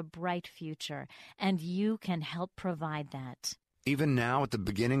for a bright future, and you can help provide that. Even now, at the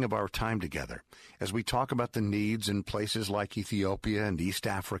beginning of our time together, as we talk about the needs in places like Ethiopia and East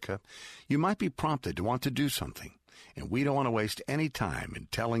Africa, you might be prompted to want to do something. And we don't want to waste any time in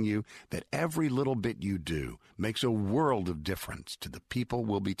telling you that every little bit you do makes a world of difference to the people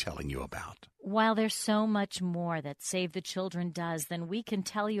we'll be telling you about. While there's so much more that Save the Children does than we can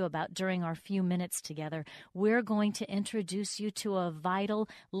tell you about during our few minutes together, we're going to introduce you to a vital,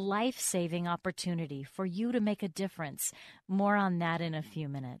 life-saving opportunity for you to make a difference. More on that in a few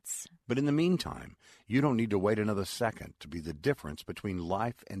minutes. But in the meantime, you don't need to wait another second to be the difference between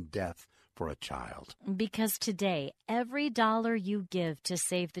life and death for a child. Because today, every dollar you give to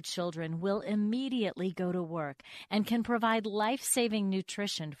Save the Children will immediately go to work and can provide life-saving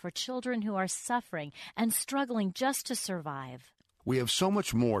nutrition for children who are suffering and struggling just to survive. We have so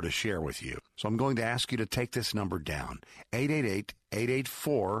much more to share with you, so I'm going to ask you to take this number down,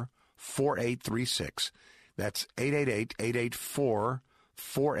 888-884-4836. That's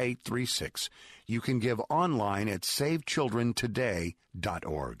 888-884-4836. You can give online at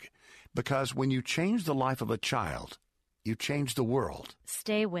SaveChildrenToday.org. Because when you change the life of a child, you change the world.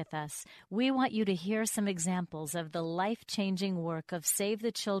 Stay with us. We want you to hear some examples of the life-changing work of Save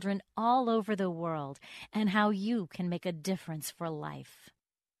the Children all over the world and how you can make a difference for life.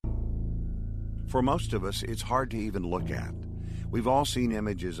 For most of us, it's hard to even look at. We've all seen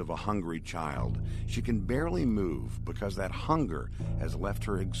images of a hungry child. She can barely move because that hunger has left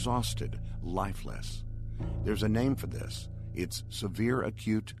her exhausted, lifeless. There's a name for this. It's severe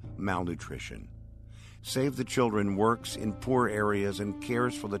acute malnutrition. Save the Children works in poor areas and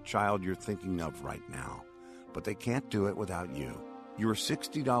cares for the child you're thinking of right now. But they can't do it without you. Your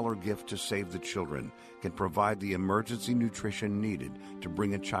 $60 gift to Save the Children can provide the emergency nutrition needed to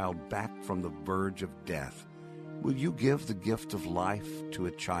bring a child back from the verge of death. Will you give the gift of life to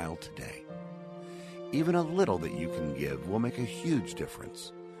a child today? Even a little that you can give will make a huge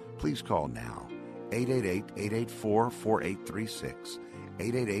difference. Please call now. 888-884-4836.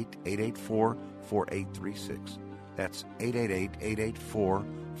 888-884-4836. That's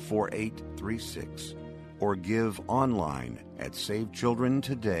 888-884-4836. Or give online at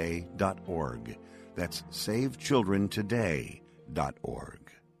SaveChildrenToday.org. That's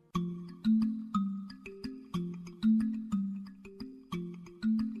SaveChildrenToday.org.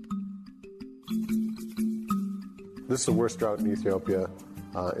 This is the worst drought in Ethiopia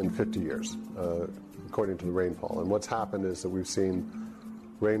in 50 years. according to the rainfall. And what's happened is that we've seen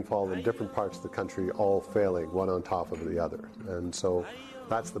rainfall in different parts of the country all failing one on top of the other. And so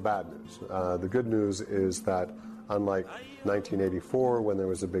that's the bad news. The good news is that unlike 1984 when there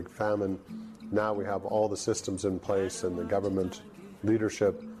was a big famine, now we have all the systems in place and the government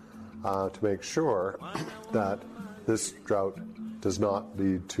leadership to make sure that this drought does not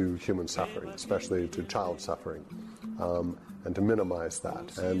lead to human suffering, especially to child suffering, and to minimize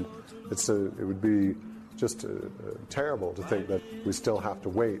that. And it would be just terrible to think that we still have to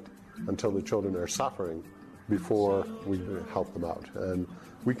wait until the children are suffering before we help them out. And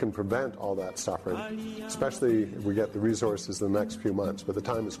we can prevent all that suffering, especially if we get the resources in the next few months, but the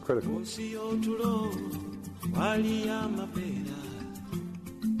time is critical.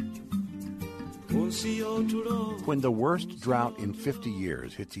 When the worst drought in 50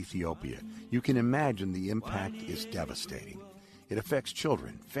 years hits Ethiopia, you can imagine the impact is devastating. It affects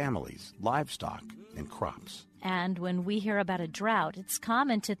children, families, livestock, and crops. And when we hear about a drought, it's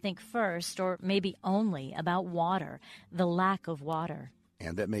common to think first, or maybe only, about water, the lack of water.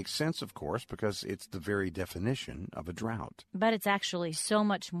 And that makes sense, of course, because it's the very definition of a drought. But it's actually so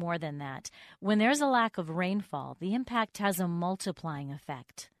much more than that. When there's a lack of rainfall, the impact has a multiplying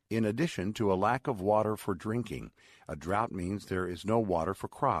effect. In addition to a lack of water for drinking, a drought means there is no water for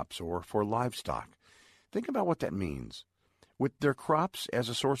crops or for livestock. Think about what that means. With their crops as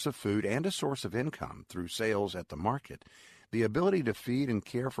a source of food and a source of income through sales at the market, the ability to feed and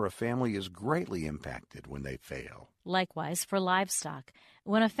care for a family is greatly impacted when they fail. Likewise for livestock.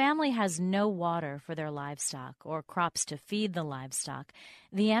 When a family has no water for their livestock or crops to feed the livestock,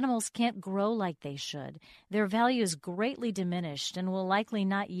 the animals can't grow like they should. Their value is greatly diminished and will likely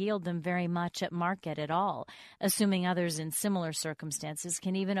not yield them very much at market at all, assuming others in similar circumstances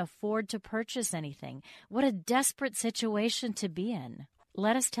can even afford to purchase anything. What a desperate situation to be in.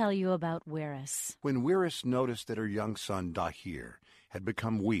 Let us tell you about Wiris. When Wiris noticed that her young son, Dahir, had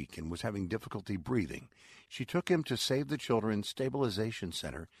become weak and was having difficulty breathing, she took him to Save the Children Stabilization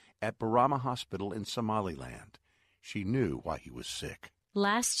Center at Barama Hospital in Somaliland. She knew why he was sick.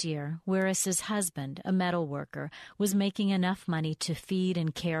 Last year, Wiris's husband, a metal worker, was making enough money to feed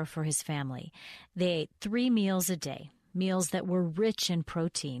and care for his family. They ate 3 meals a day, meals that were rich in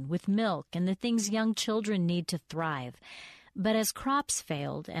protein, with milk and the things young children need to thrive. But as crops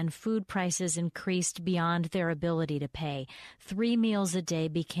failed and food prices increased beyond their ability to pay, 3 meals a day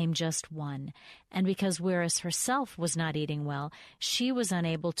became just 1. And because Wiris herself was not eating well, she was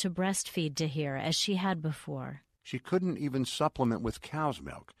unable to breastfeed Dahir as she had before. She couldn't even supplement with cow's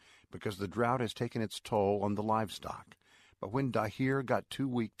milk because the drought has taken its toll on the livestock. But when Dahir got too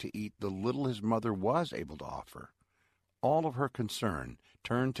weak to eat the little his mother was able to offer, all of her concern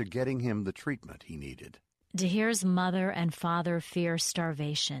turned to getting him the treatment he needed. Dahir's mother and father fear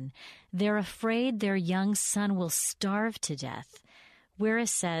starvation. They're afraid their young son will starve to death. Wiris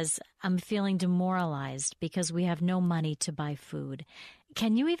says, "I'm feeling demoralized because we have no money to buy food."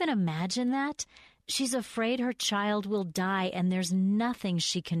 Can you even imagine that? She's afraid her child will die and there's nothing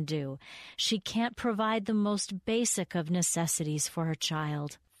she can do. She can't provide the most basic of necessities for her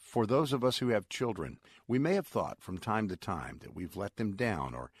child. For those of us who have children, we may have thought from time to time that we've let them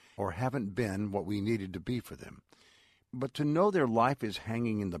down or haven't been what we needed to be for them. But to know their life is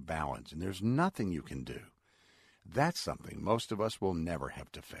hanging in the balance and there's nothing you can do, that's something most of us will never have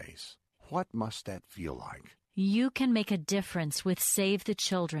to face. What must that feel like? You can make a difference with Save the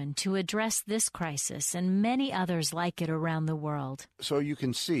Children to address this crisis and many others like it around the world. So you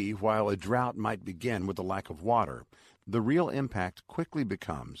can see, while a drought might begin with a lack of water, the real impact quickly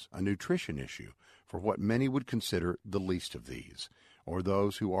becomes a nutrition issue for what many would consider the least of these, or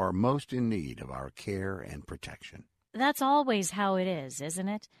those who are most in need of our care and protection. That's always how it is, isn't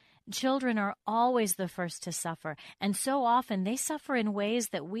it? Children are always the first to suffer, and so often they suffer in ways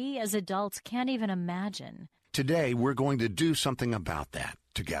that we as adults can't even imagine. Today, we're going to do something about that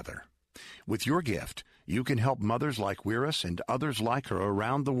together. With your gift, you can help mothers like Wiris and others like her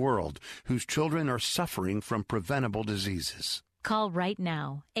around the world whose children are suffering from preventable diseases. Call right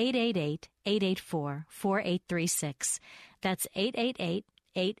now, 888-884-4836. That's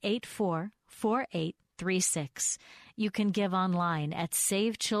 888-884-4836. You can give online at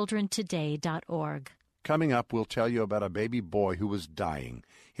SaveChildrenToday.org. Coming up, we'll tell you about a baby boy who was dying.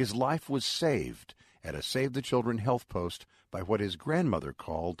 His life was saved at a Save the Children health post by what his grandmother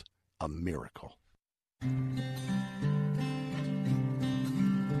called a miracle.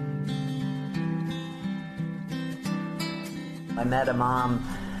 I met a mom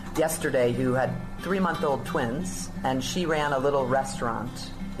yesterday who had 3-month-old twins, and she ran a little restaurant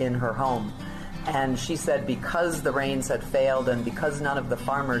in her home. And she said because the rains had failed and because none of the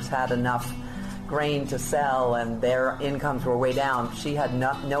farmers had enough grain to sell and their incomes were way down, she had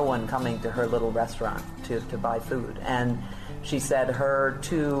no one coming to her little restaurant to buy food. And she said her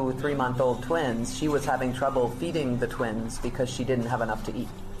 2 3-month-old twins, she was having trouble feeding the twins because she didn't have enough to eat.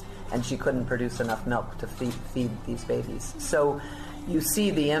 And she couldn't produce enough milk to feed these babies. So you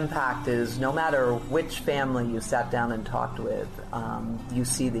see the impact is no matter which family you sat down and talked with, you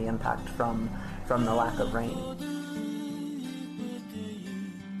see the impact from the lack of rain.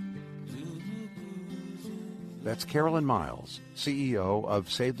 That's Carolyn Miles, CEO of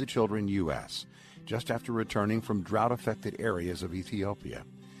Save the Children U.S., just after returning from drought-affected areas of Ethiopia.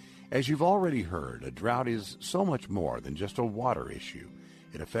 As you've already heard, a drought is so much more than just a water issue.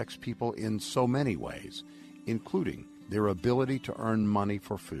 It affects people in so many ways, including their ability to earn money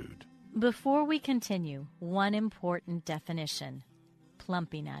for food. Before we continue, one important definition: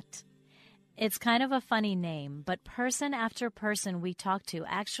 Plumpy Nut. It's kind of a funny name, but person after person we talked to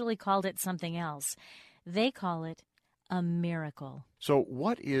actually called it something else. They call it a miracle. So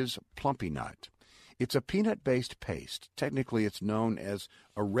what is Plumpy Nut? It's a peanut-based paste. Technically, it's known as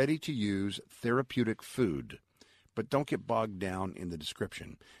a ready-to-use therapeutic food. But don't get bogged down in the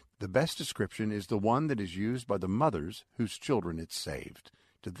description. The best description is the one that is used by the mothers whose children it saved.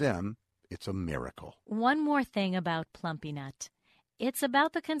 To them, it's a miracle. One more thing about Plumpy Nut. It's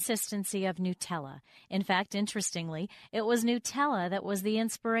about the consistency of Nutella. In fact, interestingly, it was Nutella that was the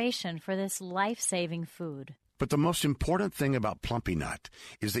inspiration for this life-saving food. But the most important thing about Plumpy Nut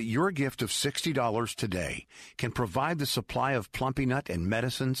is that your gift of $60 today can provide the supply of Plumpy Nut and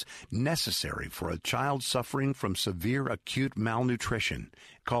medicines necessary for a child suffering from severe acute malnutrition.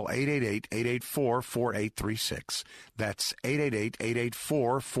 Call 888-884-4836. That's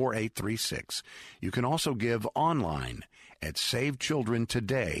 888-884-4836. You can also give online at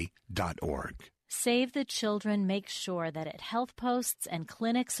SaveChildrenToday.org. Save the Children makes sure that at health posts and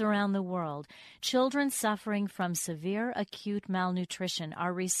clinics around the world, children suffering from severe acute malnutrition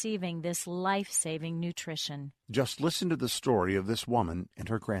are receiving this life-saving nutrition. Just listen to the story of this woman and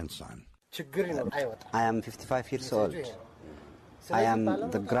her grandson. I am 55 years old. I am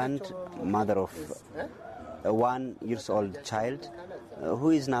the grandmother of a 1-year-old child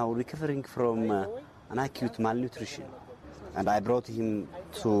who is now recovering from an acute malnutrition. And I brought him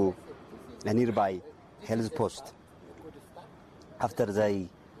to a nearby health post. After they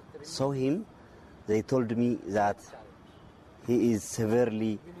saw him, they told me that he is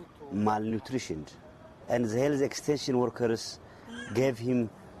severely malnutritioned. And the health extension workers gave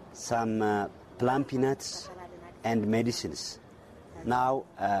him some Plumpy Nuts and medicines. Now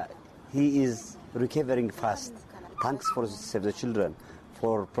he is recovering fast. Thanks for Save the Children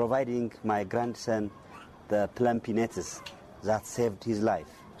for providing my grandson the Plumpy Nuts that saved his life.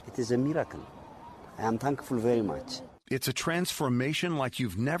 It is a miracle. I am thankful very much. It's a transformation like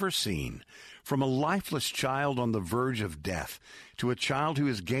you've never seen. From a lifeless child on the verge of death to a child who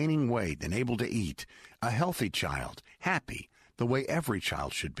is gaining weight and able to eat. A healthy child, happy, the way every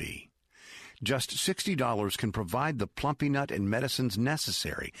child should be. Just $60 can provide the Plumpy Nut and medicines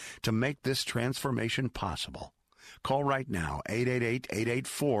necessary to make this transformation possible. Call right now,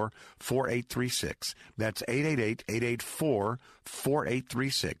 888-884-4836. That's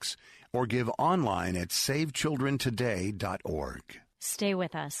 888-884-4836. Or give online at SaveChildrenToday.org. Stay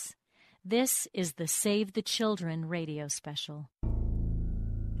with us. This is the Save the Children radio special.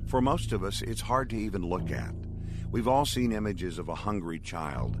 For most of us, it's hard to even look at. We've all seen images of a hungry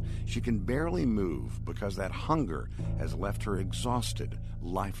child. She can barely move because that hunger has left her exhausted,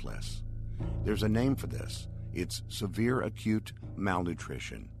 lifeless. There's a name for this. It's severe acute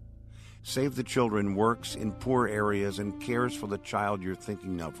malnutrition. Save the Children works in poor areas and cares for the child you're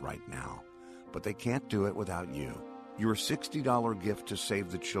thinking of right now. But they can't do it without you. Your $60 gift to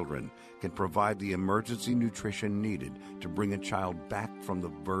Save the Children can provide the emergency nutrition needed to bring a child back from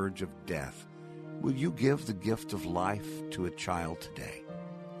the verge of death. Will you give the gift of life to a child today?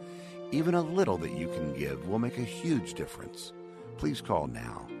 Even a little that you can give will make a huge difference. Please call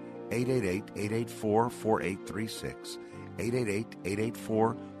now. 888-884-4836.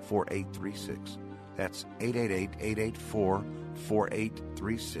 888-884-4836. That's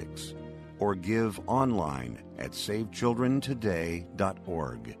 888-884-4836. Or give online at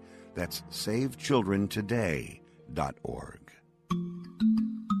SaveChildrenToday.org. That's SaveChildrenToday.org.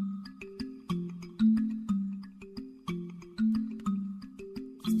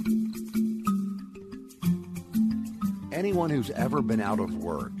 Anyone who's ever been out of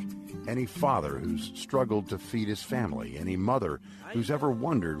work, any father who's struggled to feed his family, any mother who's ever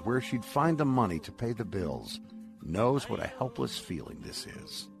wondered where she'd find the money to pay the bills, knows what a helpless feeling this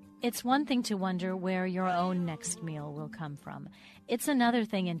is. It's one thing to wonder where your own next meal will come from. It's another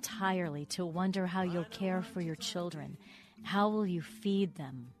thing entirely to wonder how you'll care for your children. How will you feed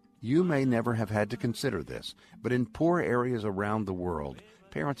them? You may never have had to consider this, but in poor areas around the world,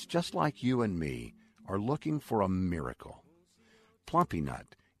 parents just like you and me are looking for a miracle. Plumpy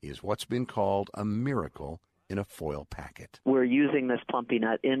Nut is what's been called a miracle in a foil packet. We're using this Plumpy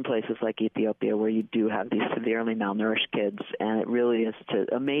Nut in places like Ethiopia where you do have these severely malnourished kids, and it really is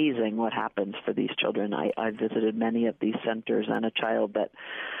amazing what happens for these children. I visited many of these centers, and a child that,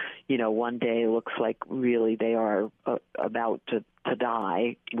 one day looks like really they are about to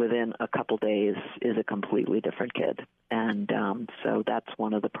die within a couple days is a completely different kid. And so that's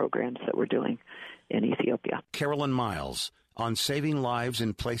one of the programs that we're doing in Ethiopia. Carolyn Miles on saving lives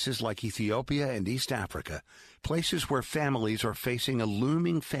in places like Ethiopia and East Africa, places where families are facing a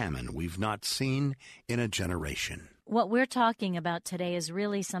looming famine we've not seen in a generation. What we're talking about today is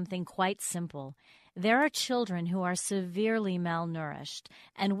really something quite simple. There are children who are severely malnourished,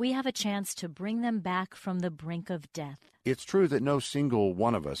 and we have a chance to bring them back from the brink of death. It's true that no single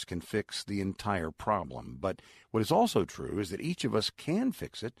one of us can fix the entire problem, but what is also true is that each of us can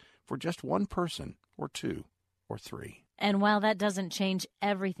fix it for just one person, or two, or three. And while that doesn't change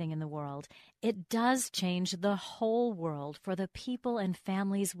everything in the world, it does change the whole world for the people and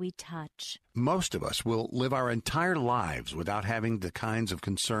families we touch. Most of us will live our entire lives without having the kinds of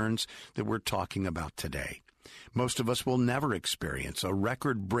concerns that we're talking about today. Most of us will never experience a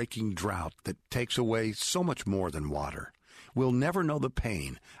record-breaking drought that takes away so much more than water. We'll never know the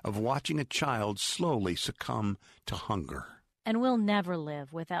pain of watching a child slowly succumb to hunger. And we'll never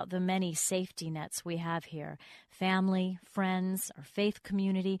live without the many safety nets we have here, family, friends, our faith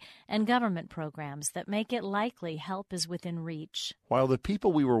community, and government programs that make it likely help is within reach. While the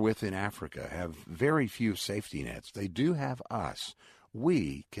people we were with in Africa have very few safety nets, they do have us.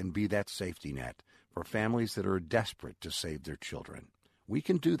 We can be that safety net for families that are desperate to save their children. We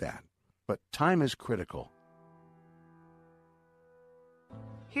can do that, but time is critical.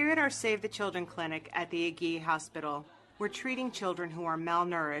 Here at our Save the Children clinic at the Agi Hospital, we're treating children who are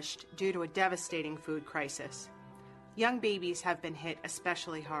malnourished due to a devastating food crisis. Young babies have been hit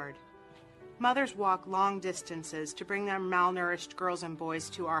especially hard. Mothers walk long distances to bring their malnourished girls and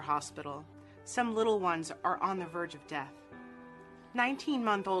boys to our hospital. Some little ones are on the verge of death.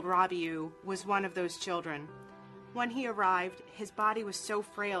 19-month-old Rabiu was one of those children. When he arrived, his body was so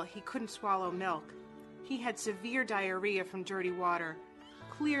frail he couldn't swallow milk. He had severe diarrhea from dirty water.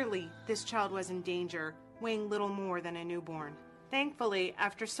 Clearly, this child was in danger, weighing little more than a newborn. Thankfully,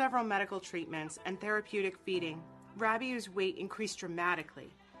 after several medical treatments and therapeutic feeding, Rabiu's weight increased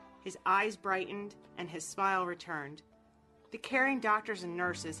dramatically. His eyes brightened and his smile returned. The caring doctors and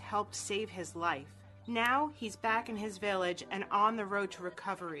nurses helped save his life. Now he's back in his village and on the road to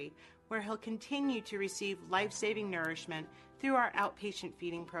recovery, where he'll continue to receive life-saving nourishment through our outpatient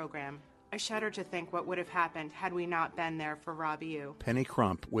feeding program. I shudder to think what would have happened had we not been there for Rabiu. Penny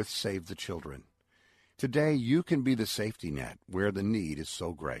Crump with Save the Children. Today, you can be the safety net where the need is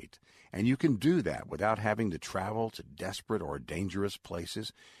so great, and you can do that without having to travel to desperate or dangerous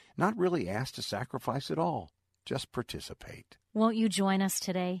places, not really asked to sacrifice at all. Just participate. Won't you join us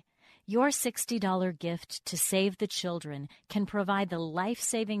today? Your $60 gift to Save the Children can provide the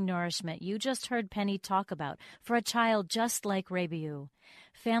life-saving nourishment you just heard Penny talk about for a child just like Rabiu.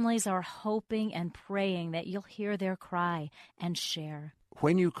 Families are hoping and praying that you'll hear their cry and share.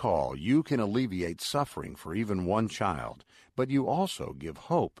 When you call, you can alleviate suffering for even one child, but you also give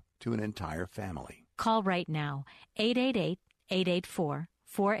hope to an entire family. Call right now,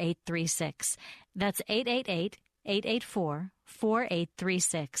 888-884-4836. That's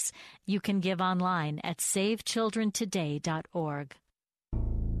 888-884-4836. You can give online at savechildrentoday.org.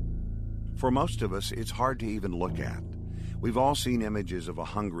 For most of us, it's hard to even look at. We've all seen images of a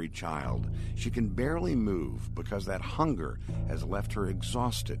hungry child. She can barely move because that hunger has left her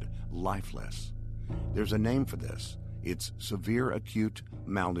exhausted, lifeless. There's a name for this. It's severe acute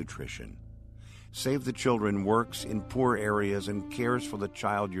malnutrition. Save the Children works in poor areas and cares for the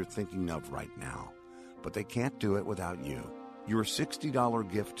child you're thinking of right now. But they can't do it without you. Your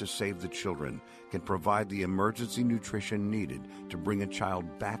 $60 gift to Save the Children can provide the emergency nutrition needed to bring a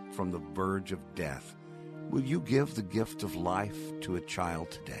child back from the verge of death. Will you give the gift of life to a child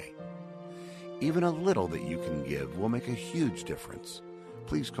today? Even a little that you can give will make a huge difference.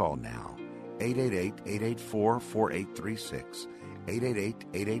 Please call now, 888-884-4836,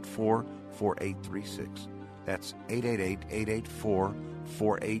 888-884-4836. That's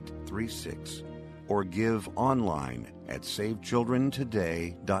 888-884-4836. Or give online at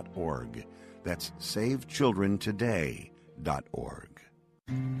savechildrentoday.org. That's savechildrentoday.org.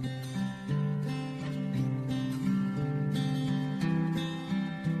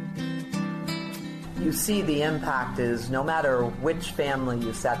 you see the impact is no matter which family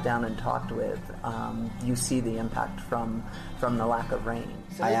you sat down and talked with, you see the impact from the lack of rain.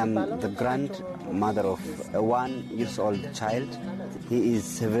 I am the grandmother of a 1-year-old child. He is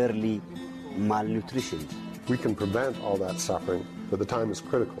severely malnutrition. We can prevent all that suffering, but the time is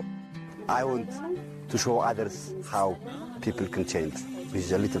critical. I want to show others how people can change with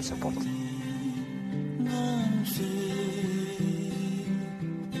a little support.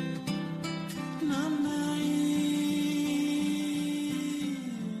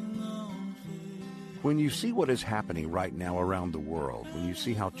 When you see what is happening right now around the world, when you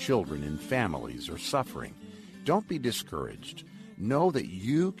see how children and families are suffering, don't be discouraged. Know that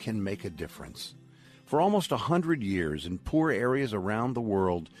you can make a difference. For almost 100 years in poor areas around the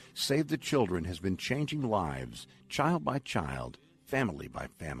world, Save the Children has been changing lives, child by child, family by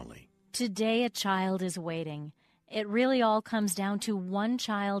family. Today, a child is waiting. It really all comes down to one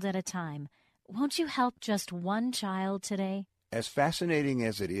child at a time. Won't you help just one child today? As fascinating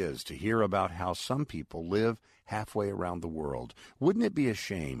as it is to hear about how some people live halfway around the world, wouldn't it be a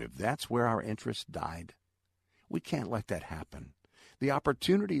shame if that's where our interest died? We can't let that happen. The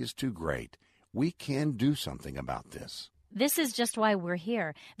opportunity is too great. We can do something about this. This is just why we're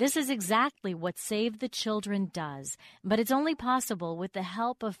here. This is exactly what Save the Children does. But it's only possible with the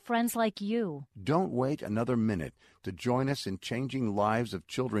help of friends like you. Don't wait another minute to join us in changing lives of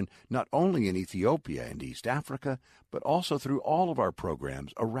children not only in Ethiopia and East Africa, but also through all of our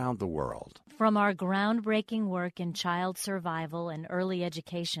programs around the world. From our groundbreaking work in child survival and early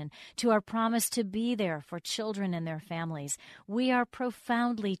education to our promise to be there for children and their families, we are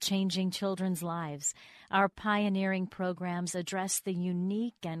profoundly changing children's lives. Our pioneering programs address the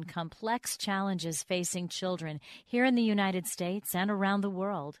unique and complex challenges facing children here in the United States and around the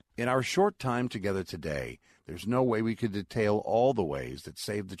world. In our short time together today, there's no way we could detail all the ways that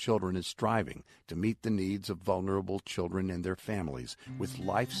Save the Children is striving to meet the needs of vulnerable children and their families with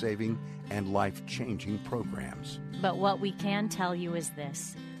life-saving and life-changing programs. But what we can tell you is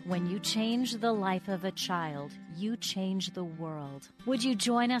this. When you change the life of a child, you change the world. Would you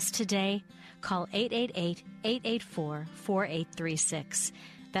join us today? Call 888-884-4836.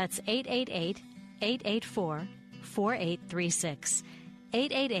 That's 888-884-4836.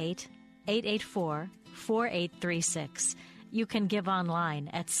 888-884-4836. You can give online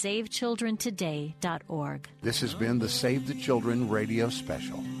at SaveChildrenToday.org. This has been the Save the Children radio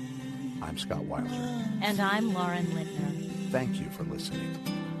special. I'm Scott Wilder. And I'm Lauren Lintner. Thank you for listening.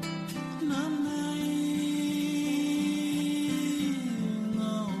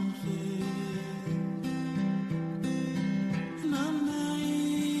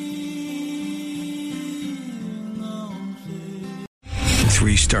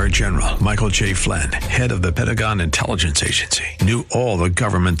 Three-star General Michael J. Flynn, head of the Pentagon Intelligence Agency, knew all the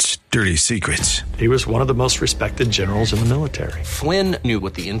government's dirty secrets. He was one of the most respected generals in the military. Flynn knew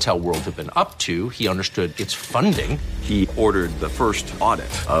what the intel world had been up to. He understood its funding. He ordered the first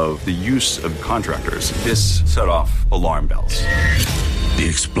audit of the use of contractors. This set off alarm bells. The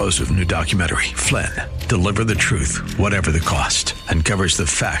explosive new documentary, Flynn, Deliver the Truth, Whatever the Cost, uncovers the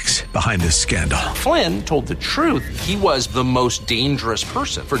facts behind this scandal. Flynn told the truth. He was the most dangerous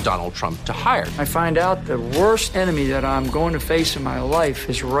person for Donald Trump to hire. I find out the worst enemy that I'm going to face in my life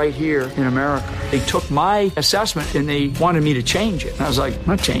is right here in America. They took my assessment and they wanted me to change it. And I was like, I'm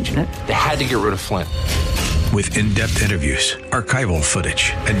not changing it. They had to get rid of Flynn. With in-depth interviews, archival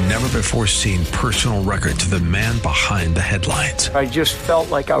footage, and never-before-seen personal records of the man behind the headlines. I just felt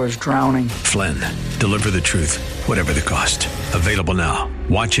like I was drowning. Flynn, Deliver the Truth, Whatever the Cost. Available now.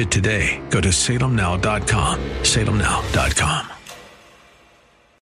 Watch it today. Go to salemnow.com. salemnow.com.